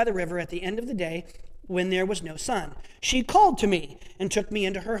and stood by the river at the end of the day when there was no sun. She called to me and took me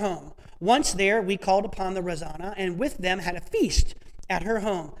into her home. Once there, we called upon the Razana and with them had a feast at her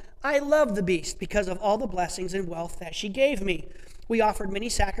home. I loved the beast because of all the blessings and wealth that she gave me. We offered many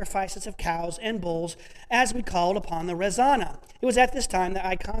sacrifices of cows and bulls as we called upon the Razana. It was at this time that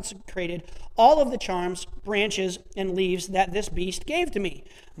I consecrated all of the charms, branches, and leaves that this beast gave to me.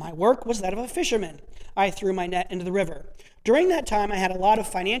 My work was that of a fisherman. I threw my net into the river. During that time, I had a lot of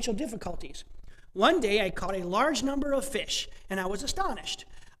financial difficulties. One day I caught a large number of fish, and I was astonished.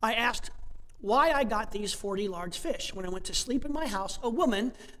 I asked why I got these 40 large fish. When I went to sleep in my house, a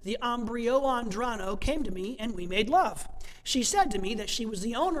woman, the Ambrio Andrano, came to me, and we made love. She said to me that she was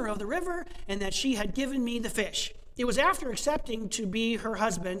the owner of the river and that she had given me the fish. It was after accepting to be her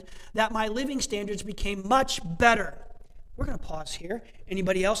husband that my living standards became much better. We're going to pause here.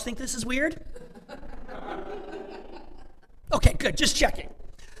 Anybody else think this is weird? Okay, good. Just checking.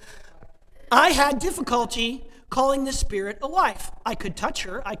 I had difficulty calling the spirit a wife. I could touch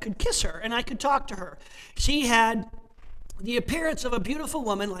her, I could kiss her, and I could talk to her. She had the appearance of a beautiful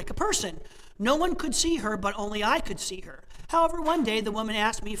woman like a person. No one could see her, but only I could see her. However, one day the woman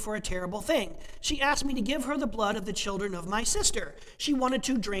asked me for a terrible thing. She asked me to give her the blood of the children of my sister. She wanted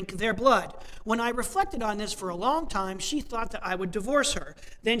to drink their blood. When I reflected on this for a long time, she thought that I would divorce her.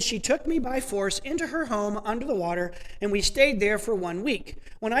 Then she took me by force into her home under the water, and we stayed there for 1 week.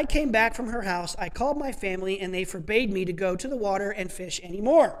 When I came back from her house, I called my family, and they forbade me to go to the water and fish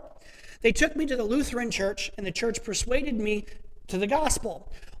anymore. They took me to the Lutheran church, and the church persuaded me to the gospel.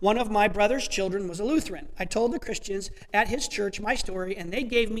 One of my brother's children was a Lutheran. I told the Christians at his church my story, and they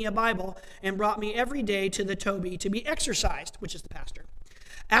gave me a Bible and brought me every day to the Toby to be exercised, which is the pastor.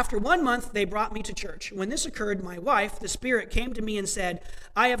 After 1 month, they brought me to church. When this occurred, my wife, the Spirit, came to me and said,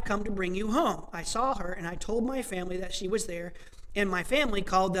 I have come to bring you home. I saw her, and I told my family that she was there, and my family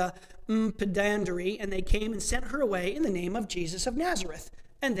called the pedandry, and they came and sent her away in the name of Jesus of Nazareth.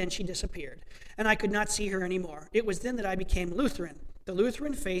 And then she disappeared, and I could not see her anymore. It was then that I became Lutheran. The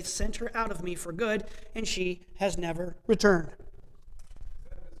Lutheran faith sent her out of me for good, and she has never returned.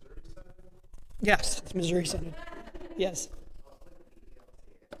 Yes, it's Missouri Synod. Yes.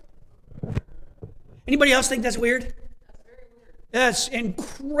 Anybody else think that's weird? That's very weird. That's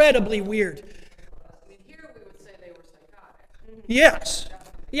incredibly weird. I mean, here we would say they were psychotic. Yes.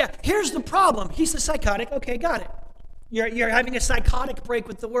 Yeah, here's the problem. He's a psychotic. Okay, got it. You're having a psychotic break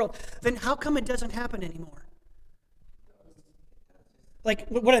with the world. Then how come it doesn't happen anymore? Like,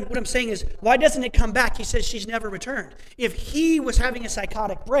 what I'm saying is, why doesn't it come back? He says she's never returned. If he was having a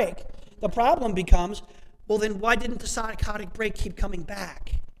psychotic break, the problem becomes, well, then why didn't the psychotic break keep coming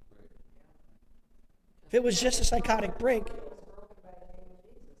back? If it was just a psychotic break.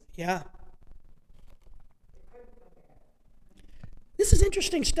 Yeah. This is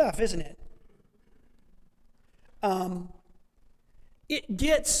interesting stuff, isn't it? It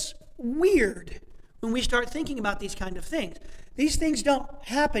gets weird when we start thinking about these kind of things. These things don't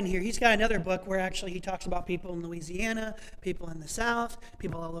happen here. He's got another book where actually he talks about people in Louisiana, people in the South,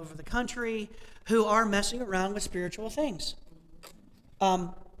 people all over the country who are messing around with spiritual things.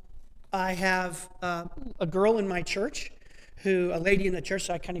 I have a girl in my church, a lady in the church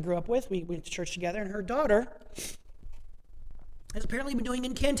that I kind of grew up with. We went to church together, and her daughter has apparently been doing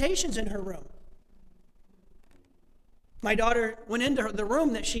incantations in her room. My daughter went into the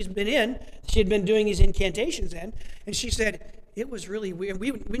room that she's been in. She had been doing these incantations in, and she said, it was really weird. We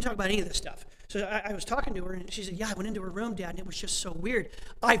didn't talk about any of this stuff. So I was talking to her, and she said, yeah, I went into her room, Dad, and it was just so weird.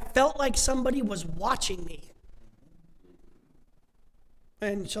 I felt like somebody was watching me.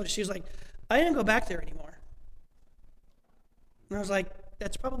 And so she was like, I didn't go back there anymore. And I was like,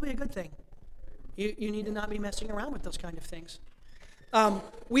 that's probably a good thing. You need to not be messing around with those kind of things.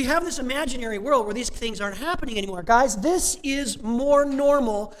 We have this imaginary world where these things aren't happening anymore. Guys, this is more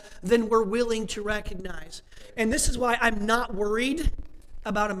normal than we're willing to recognize. And this is why I'm not worried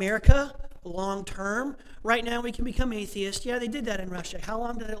about America long term. Right now we can become atheist. Yeah, they did that in Russia. How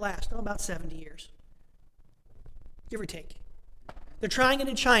long did it last? Oh, about 70 years. Give or take. They're trying it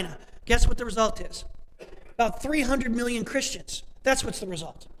in China. Guess what the result is? About 300 million Christians. That's what's the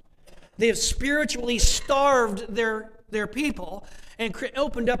result. They have spiritually starved their people and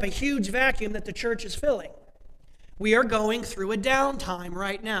opened up a huge vacuum that the church is filling. We are going through a downtime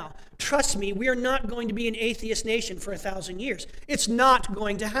right now. Trust me, we are not going to be an atheist nation for 1,000 years. It's not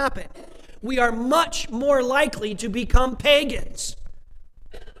going to happen. We are much more likely to become pagans.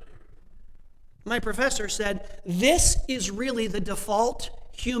 My professor said, this is really the default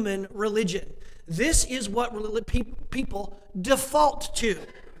human religion. This is what people default to,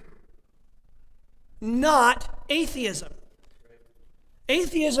 not atheism.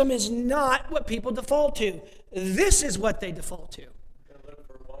 Atheism is not what people default to. This is what they default to. Look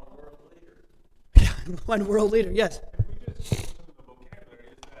for one world leader. Yeah, one world leader, yes. If we just change some of the vocabulary,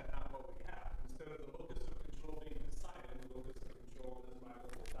 is that not what we have? Instead of the locus of control being decided, the locus of control is my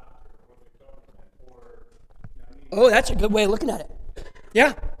local doctor or the government or, you know what I mean? Oh, that's a good way of looking at it.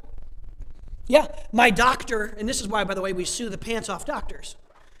 Yeah. Yeah, my doctor, and this is why, by the way, we sue the pants off doctors,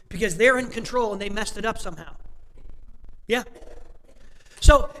 because they're in control and they messed it up somehow. Yeah.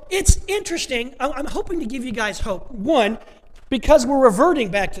 So it's interesting. I'm hoping to give you guys hope. One, because we're reverting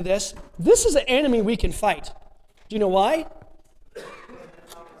back to this, this is an enemy we can fight. Do you know why?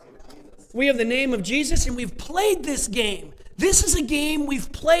 We have the name of Jesus, and we've played this game. This is a game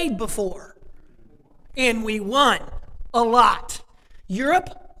we've played before, and we won a lot.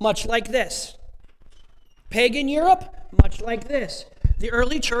 Europe, much like this. Pagan Europe, much like this. The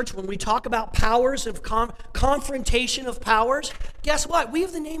early church, when we talk about powers of confrontation of powers, guess what? We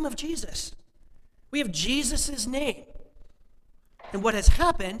have the name of Jesus. We have Jesus' name. And what has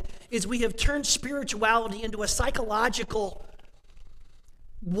happened is we have turned spirituality into a psychological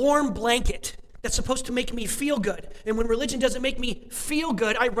warm blanket that's supposed to make me feel good. And when religion doesn't make me feel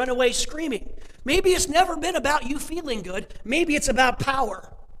good, I run away screaming. Maybe it's never been about you feeling good. Maybe it's about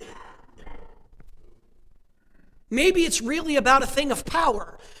power. Maybe it's really about a thing of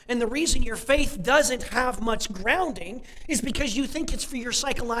power. And the reason your faith doesn't have much grounding is because you think it's for your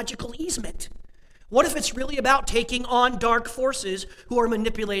psychological easement. What if it's really about taking on dark forces who are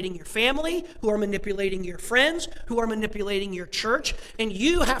manipulating your family, who are manipulating your friends, who are manipulating your church, and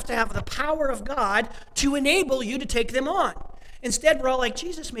you have to have the power of God to enable you to take them on? Instead, we're all like,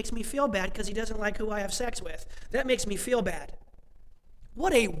 Jesus makes me feel bad because he doesn't like who I have sex with. That makes me feel bad.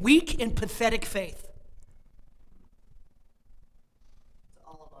 What a weak and pathetic faith.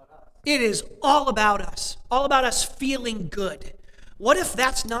 It is all about us feeling good. What if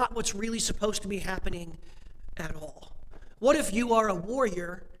that's not what's really supposed to be happening at all? What if you are a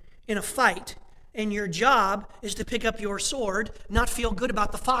warrior in a fight and your job is to pick up your sword, not feel good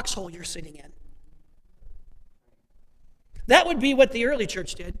about the foxhole you're sitting in? That would be what the early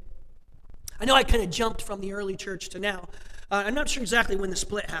church did. I know I kind of jumped from the early church to now. I'm not sure exactly when the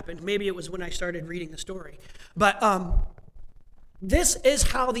split happened. Maybe it was when I started reading the story. But this is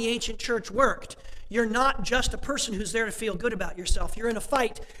how the ancient church worked. You're not just a person who's there to feel good about yourself. You're in a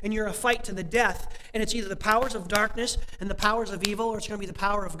fight, and you're a fight to the death. And it's either the powers of darkness and the powers of evil, or it's going to be the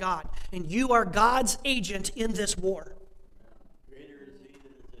power of God. And you are God's agent in this war. Greater is he that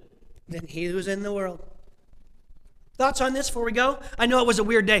is in you. Than he who's in the world. Thoughts on this before we go? I know it was a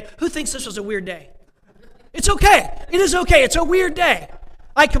weird day. Who thinks this was a weird day? It's okay. It is okay. It's a weird day.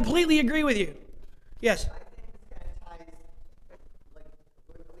 I completely agree with you. Yes. I think this kind of ties, like,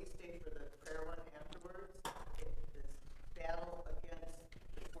 when we stayed for the prayer one afterwards, this battle against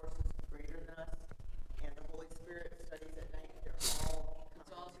the forces greater than us, and the Holy Spirit studies at night, they're all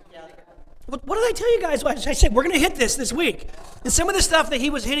coming together. What did I tell you guys? I said we're going to hit this week. And some of the stuff that he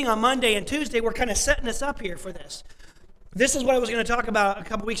was hitting on Monday and Tuesday, we're kind of setting us up here for this. This is what I was going to talk about a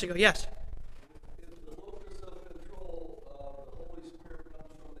couple weeks ago. Yes? The locus of control of the Holy Spirit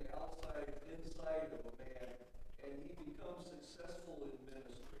comes from the outside, inside of a man, and he becomes successful in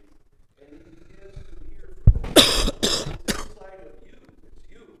ministry. And he begins to hear from it's inside of you. It's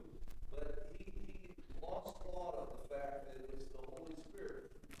you. But he lost thought of the fact that it's the Holy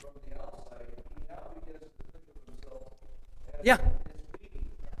Spirit from the outside. He now begins to think of himself as Yeah. it's me.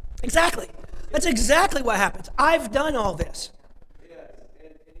 Exactly. That's exactly what happens. I've done all this. Yes,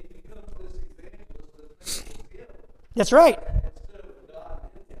 and he becomes this evangelist that thinks it's him That's right. instead of God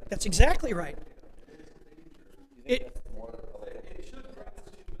in him. That's exactly right. It, It should bring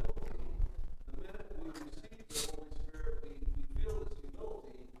us humility. The minute we receive the Holy Spirit, we feel this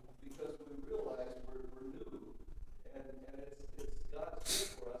humility because we realize we're new. And it's God's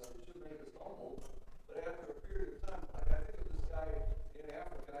gift for us. It should make us humble. But after a period of time, like I think of this guy in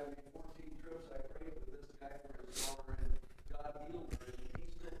Africa, I made 14 trips. I prayed with this guy for his daughter, and God healed her. And he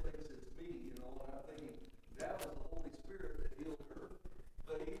still thinks it's me, and I'm thinking, that was the Holy Spirit that healed her.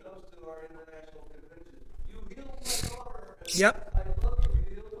 But he comes to our international convention. You healed my daughter. And Yep. I love you.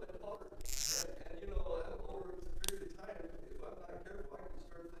 You healed my daughter. And over a period of time, if I'm not careful, I can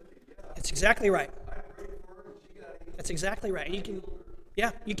start thinking, yeah, that's exactly right. I prayed for her and she got healed. That's exactly right. And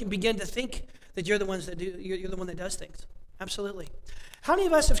you can begin to think that you're the ones that do. You're the one that does things. Absolutely. How many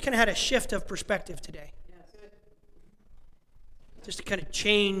of us have kind of had a shift of perspective today? Just to kind of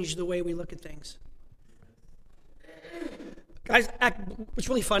change the way we look at things. Guys, what's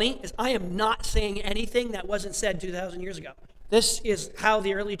really funny is I am not saying anything that wasn't said 2,000 years ago. This is how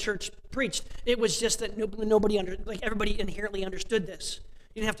the early church preached. It was just that everybody inherently understood this.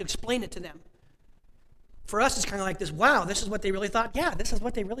 You didn't have to explain it to them. For us, it's kind of like this, wow, this is what they really thought? Yeah, this is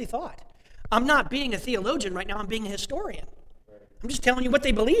what they really thought. I'm not being a theologian right now, I'm being a historian. I'm just telling you what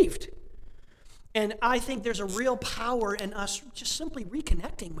they believed. And I think there's a real power in us just simply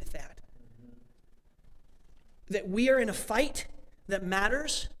reconnecting with that. That we are in a fight that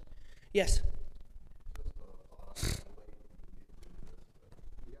matters. Yes?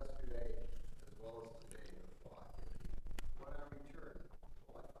 Yesterday, as well as today, I fought. When I returned,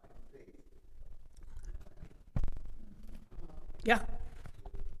 Yeah.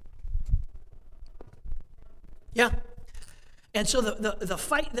 Yeah. And so the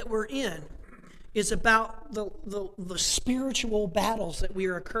fight that we're in is about the spiritual battles that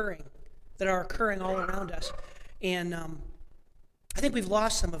are occurring all around us. And I think we've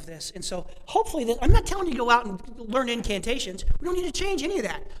lost some of this. And so hopefully, I'm not telling you to go out and learn incantations. We don't need to change any of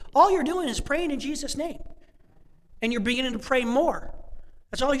that. All you're doing is praying in Jesus' name. And you're beginning to pray more.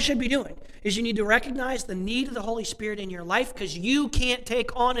 That's all you should be doing, is you need to recognize the need of the Holy Spirit in your life, because you can't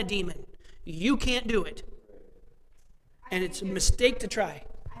take on a demon. You can't do it. And it's a mistake to try.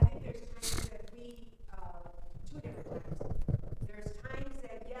 I think there's times that we, two different times. There's times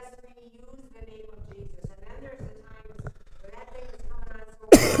that, yes, we use the name of Jesus, and then there's the times when that thing is coming on so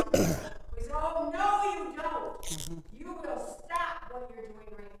well, we say, oh, no, you don't. You will stop what you're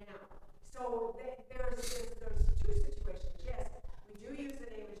doing right now. So there's two situations. Yes, we do use the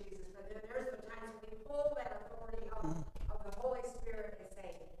name of Jesus, but then there's the times when we pull that authority of the Holy Spirit and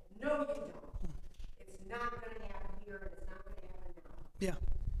say, no, you don't. It's not going to happen here, and it's not going to happen now. Yeah.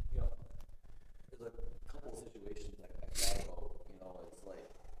 You know, there's a couple situations I thought about. You know, it's like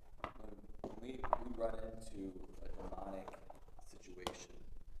when we run into a demonic situation,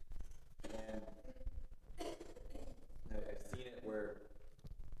 and I've seen it where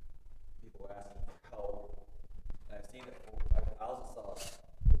people ask for help, and I've seen it. I also saw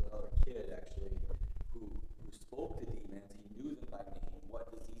with another kid actually who spoke to demons. He knew them by name, what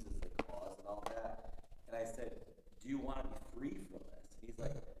diseases they cause, and all that. And I said, "Do you want to be free from this?" And he's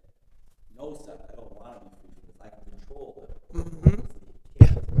like, "No, Seth, I don't want to be free from this. I can control it."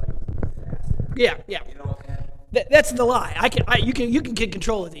 Yeah, yeah. You know, and That's the lie. You can get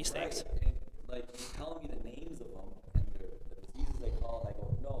control of these things. right, and like he's telling me the names of them and the diseases they call, and I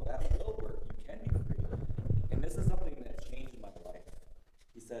go, "No, that will work. You can be free." And this is something that changed my life.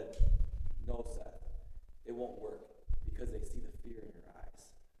 He said, "No, Seth, it won't work because they see the fear in your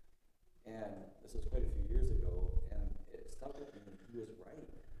eyes." And this was quite a few years ago, and it stuck with me. He was right,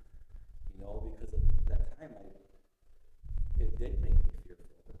 you know, because at that time it did make me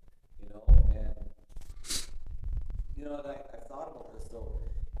fearful, you know, and you know, and I've thought about this. So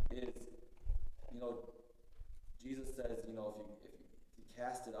is, you know, Jesus says, you know, if you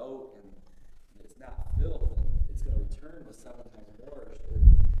cast it out and it's not filled, then it's going to return with 7 times more.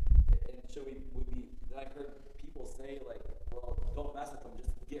 And should we be? Then I've heard people say like, well, don't mess with them,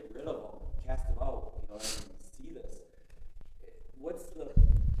 just get rid of them, cast them out. You know, and see this.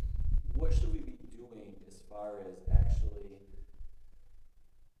 What should we be doing as far as actually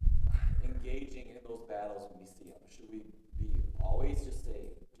engaging in those battles when we see them? Should we be always just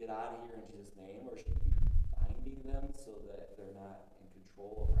say, get out of here in Jesus' name, or should we be binding them so that they're not in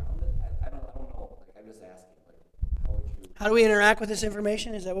control around it? I don't know. Like, I'm just asking. Like, how would you? How do we interact with this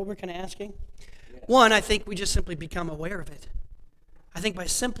information? Is that what we're kind of asking? Yeah. One, I think we just simply become aware of it. I think by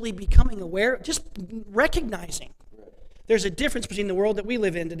simply becoming aware, just recognizing there's a difference between the world that we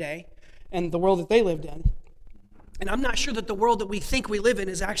live in today and the world that they lived in. And I'm not sure that the world that we think we live in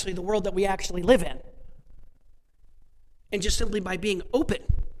is actually the world that we actually live in. And just simply by being open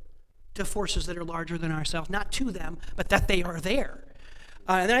to forces that are larger than ourselves, not to them, but that they are there.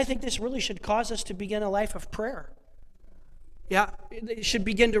 And then I think this really should cause us to begin a life of prayer. Yeah, it should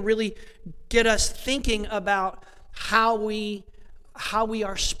begin to really get us thinking about how we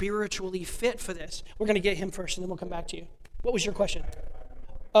are spiritually fit for this. We're going to get him first, and then we'll come back to you. What was your question?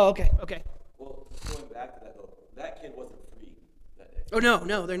 Oh, okay. Well, going back to that though, that kid wasn't free that day. Oh,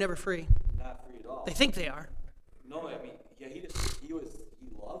 no, they're never free. Not free at all. They think they are. No, I mean, yeah, he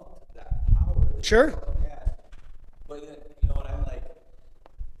loved that power. That Sure. he had. But then, you know, and I'm like,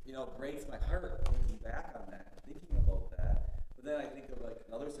 you know, it breaks my heart looking back on that, thinking about that. But then I think of like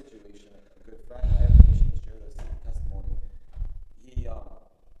another situation, a good friend, I have permission to share this testimony. He,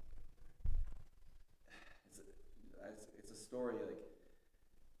 it's a story, like,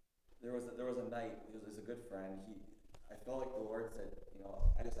 there was a night, he was a good friend, I felt like the Lord said, you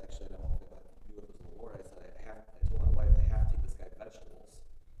know, I just actually don't know if I knew it was the Lord. I said, I told my wife, I have to take this guy vegetables.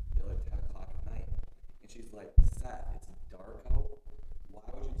 They're like 10 o'clock at night. And she's like, Seth, it's dark out. Why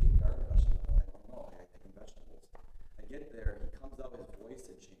would you take garden vegetables? I'm like, I don't know, I take him vegetables. I get there, he comes up, his voice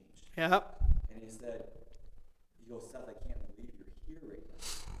had changed. Yep. And he goes, Seth, I can't believe you're here right now.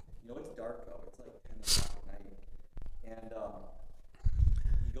 You know, it's dark out. It's like 10 o'clock at night. And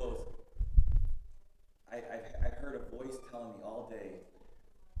he goes, I heard a voice telling me all day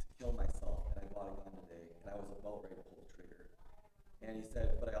to kill myself, and I bought a gun today, and I was about ready to pull the trigger. And he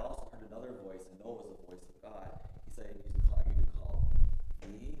said, but I also heard another voice, and know it was the voice of God. He said, you need to call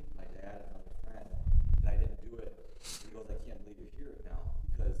me, my dad, and another friend. And I didn't do it. And he goes, I can't believe you're here right now,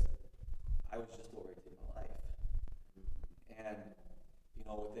 because I was just over to take my life. And, you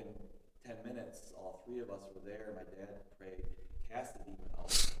know, within 10 minutes, all three of us were there. My dad prayed, cast the demon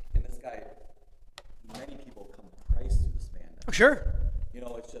out. And this guy, many people come to Christ through this man. Oh, sure. You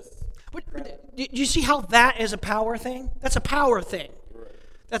know, it's just. But do you see how that is a power thing? That's a power thing.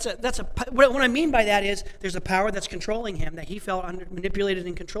 What I mean by that is there's a power that's controlling him that he felt manipulated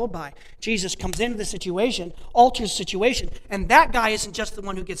and controlled by. Jesus comes into the situation, alters the situation, and that guy isn't just the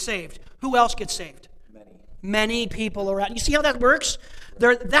one who gets saved. Who else gets saved? Many people around. You see how that works?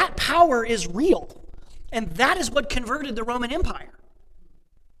 That power is real, and that is what converted the Roman Empire.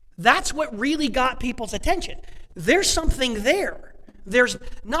 That's what really got people's attention. There's something there. There's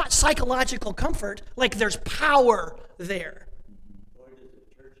not psychological comfort, like there's power there.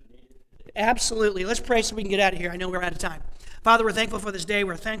 Absolutely. Let's pray so we can get out of here. I know we're out of time. Father, we're thankful for this day.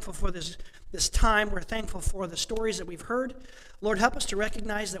 We're thankful for this time. We're thankful for the stories that we've heard. Lord, help us to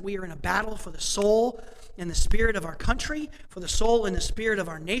recognize that we are in a battle for the soul and the spirit of our country, for the soul and the spirit of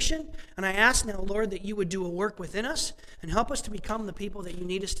our nation. And I ask now, Lord, that you would do a work within us and help us to become the people that you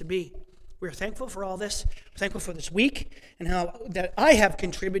need us to be. We're thankful for all this. We're thankful for this week and how that I have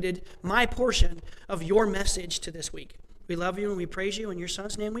contributed my portion of your message to this week. We love you and we praise you. In your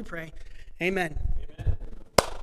Son's name we pray. Amen.